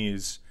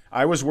Lebanese.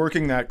 I was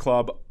working that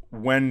club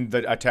when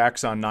the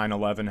attacks on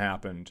 9/11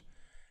 happened,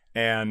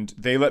 and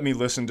they let me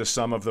listen to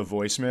some of the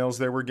voicemails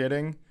they were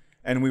getting.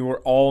 And we were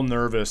all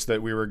nervous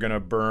that we were going to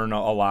burn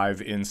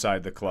alive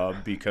inside the club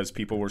because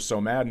people were so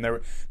mad.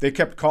 And they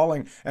kept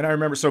calling. And I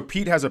remember, so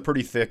Pete has a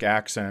pretty thick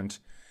accent.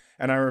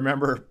 And I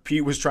remember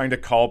Pete was trying to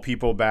call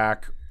people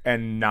back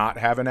and not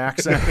have an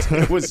accent.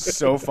 It was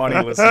so funny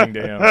listening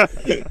to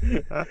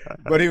him.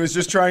 But he was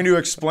just trying to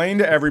explain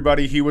to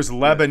everybody he was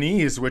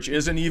Lebanese, which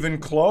isn't even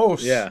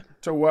close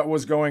to what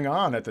was going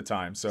on at the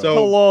time. So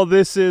hello,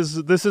 this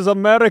is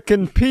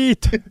American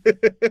Pete.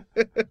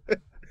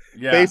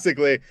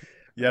 Basically.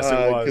 Yes,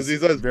 it was. Because he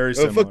says, very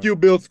similar. "Fuck you,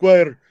 Bill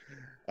Squire."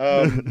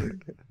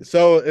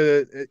 So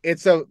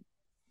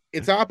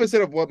it's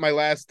opposite of what my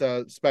last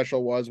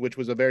special was, which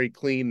was a very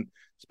clean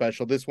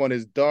special. This one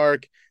is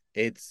dark.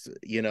 It's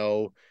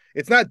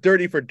it's not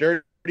dirty for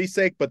dirty's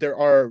sake, but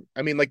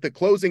like the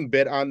closing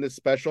bit on this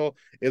special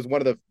is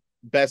one of the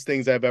best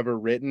things I've ever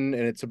written,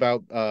 and it's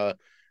about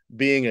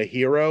being a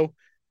hero.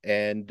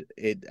 And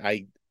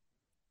I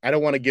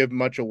don't want to give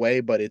much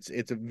away, but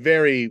it's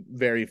very,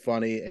 very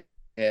funny.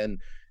 And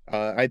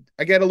I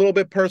get a little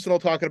bit personal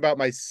talking about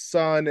my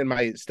son and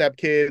my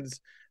stepkids,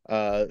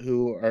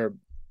 who are,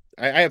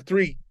 I have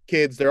 3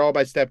 kids. They're all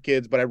my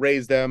stepkids, but I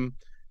raised them.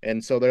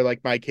 And so they're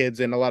like my kids.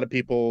 And a lot of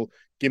people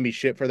give me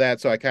shit for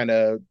that. So I kind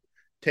of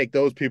take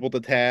those people to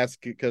task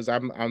because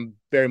I'm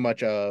very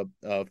much a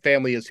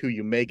family is who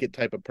you make it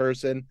type of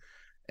person.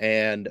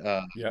 And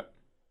yeah.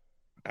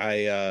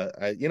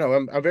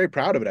 I'm very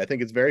proud of it. I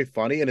think it's very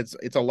funny, and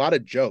it's a lot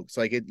of jokes.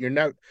 Like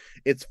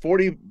it's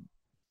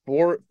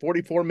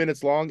 44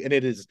 minutes long, and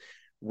it is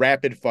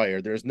rapid fire.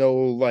 There's no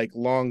like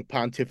long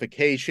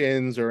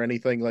pontifications or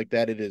anything like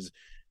that. It is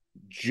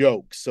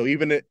jokes. So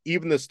even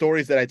the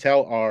stories that I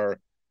tell are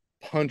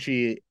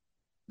punchy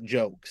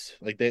jokes.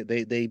 Like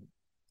they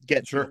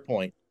get to the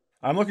point.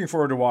 I'm looking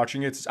forward to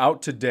watching it. It's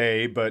out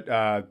today,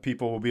 but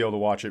people will be able to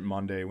watch it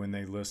Monday when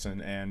they listen.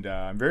 And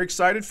I'm very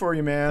excited for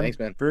you, man. Thanks,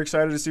 man. Very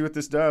excited to see what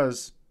this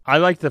does. I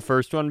like the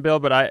first one, Bill,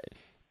 but I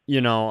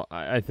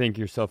think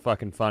you're so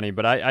fucking funny.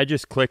 But I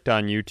just clicked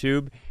on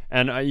YouTube,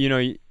 and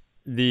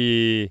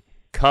the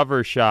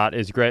cover shot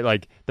is great.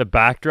 Like the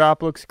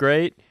backdrop looks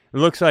great. It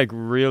looks like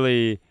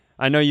really.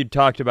 I know you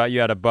talked about you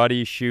had a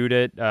buddy shoot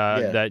it.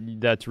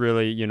 That's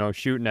really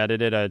shoot and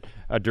edit it.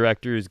 A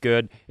director is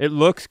good. It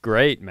looks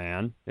great,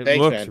 man. Thanks,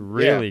 looks man.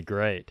 Really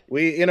great.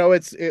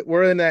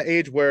 We're in that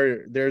age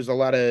where there's a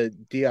lot of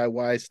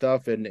DIY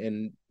stuff,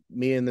 and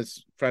me and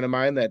this friend of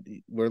mine that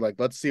we're like,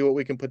 let's see what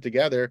we can put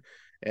together.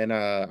 And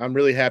I'm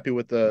really happy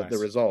with the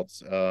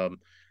results.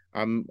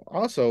 I'm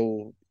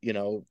also,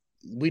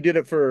 we did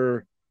it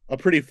for a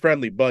pretty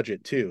friendly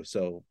budget too,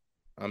 so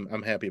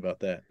I'm happy about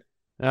that.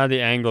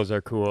 The angles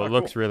are cool. It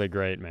looks really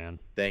great, man.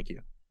 Thank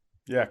you.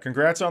 Yeah,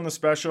 congrats on the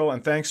special,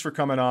 and thanks for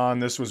coming on.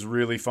 This was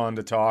really fun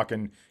to talk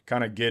and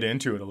kind of get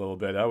into it a little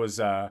bit. That was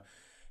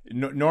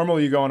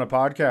normally you go on a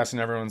podcast and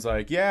everyone's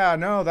like, yeah,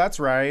 no, that's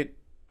right.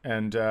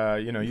 And,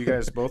 you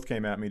guys both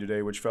came at me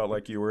today, which felt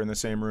like you were in the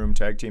same room,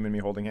 tag teaming me,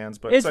 holding hands.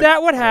 But is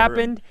that what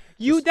happened?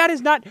 That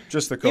is not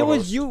just the co-host. It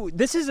was you.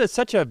 This is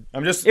such a.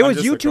 It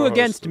was you two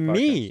against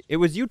me. It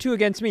was you two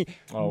against me.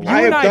 Oh,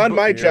 I have done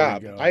my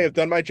job. I have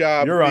done my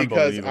job. You're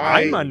because unbelievable.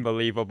 I'm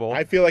unbelievable.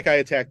 I feel like I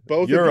attacked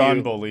both of you. You're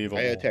unbelievable.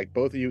 I attacked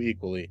both of you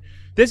equally.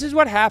 This is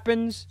what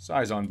happens.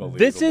 Size unbelievable.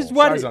 This is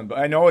what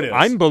I know it is.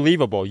 I'm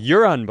believable.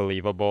 You're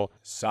unbelievable.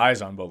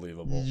 Size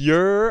unbelievable.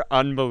 You're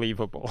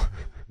unbelievable.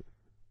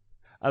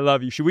 I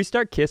love you. Should we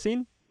start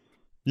kissing?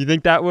 You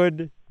think that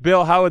would,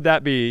 Bill? How would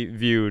that be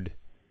viewed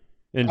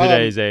in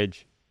today's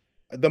age?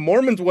 The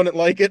Mormons wouldn't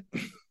like it.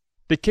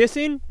 The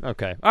kissing?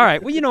 Okay. All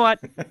right. Well, you know what?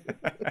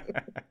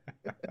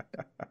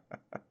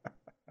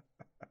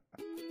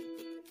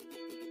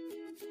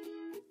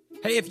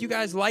 Hey, if you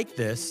guys like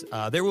this,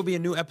 there will be a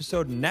new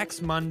episode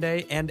next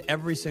Monday and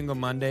every single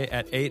Monday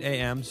at 8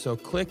 a.m. So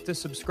click the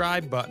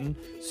subscribe button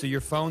so your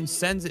phone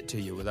sends it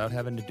to you without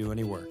having to do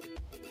any work.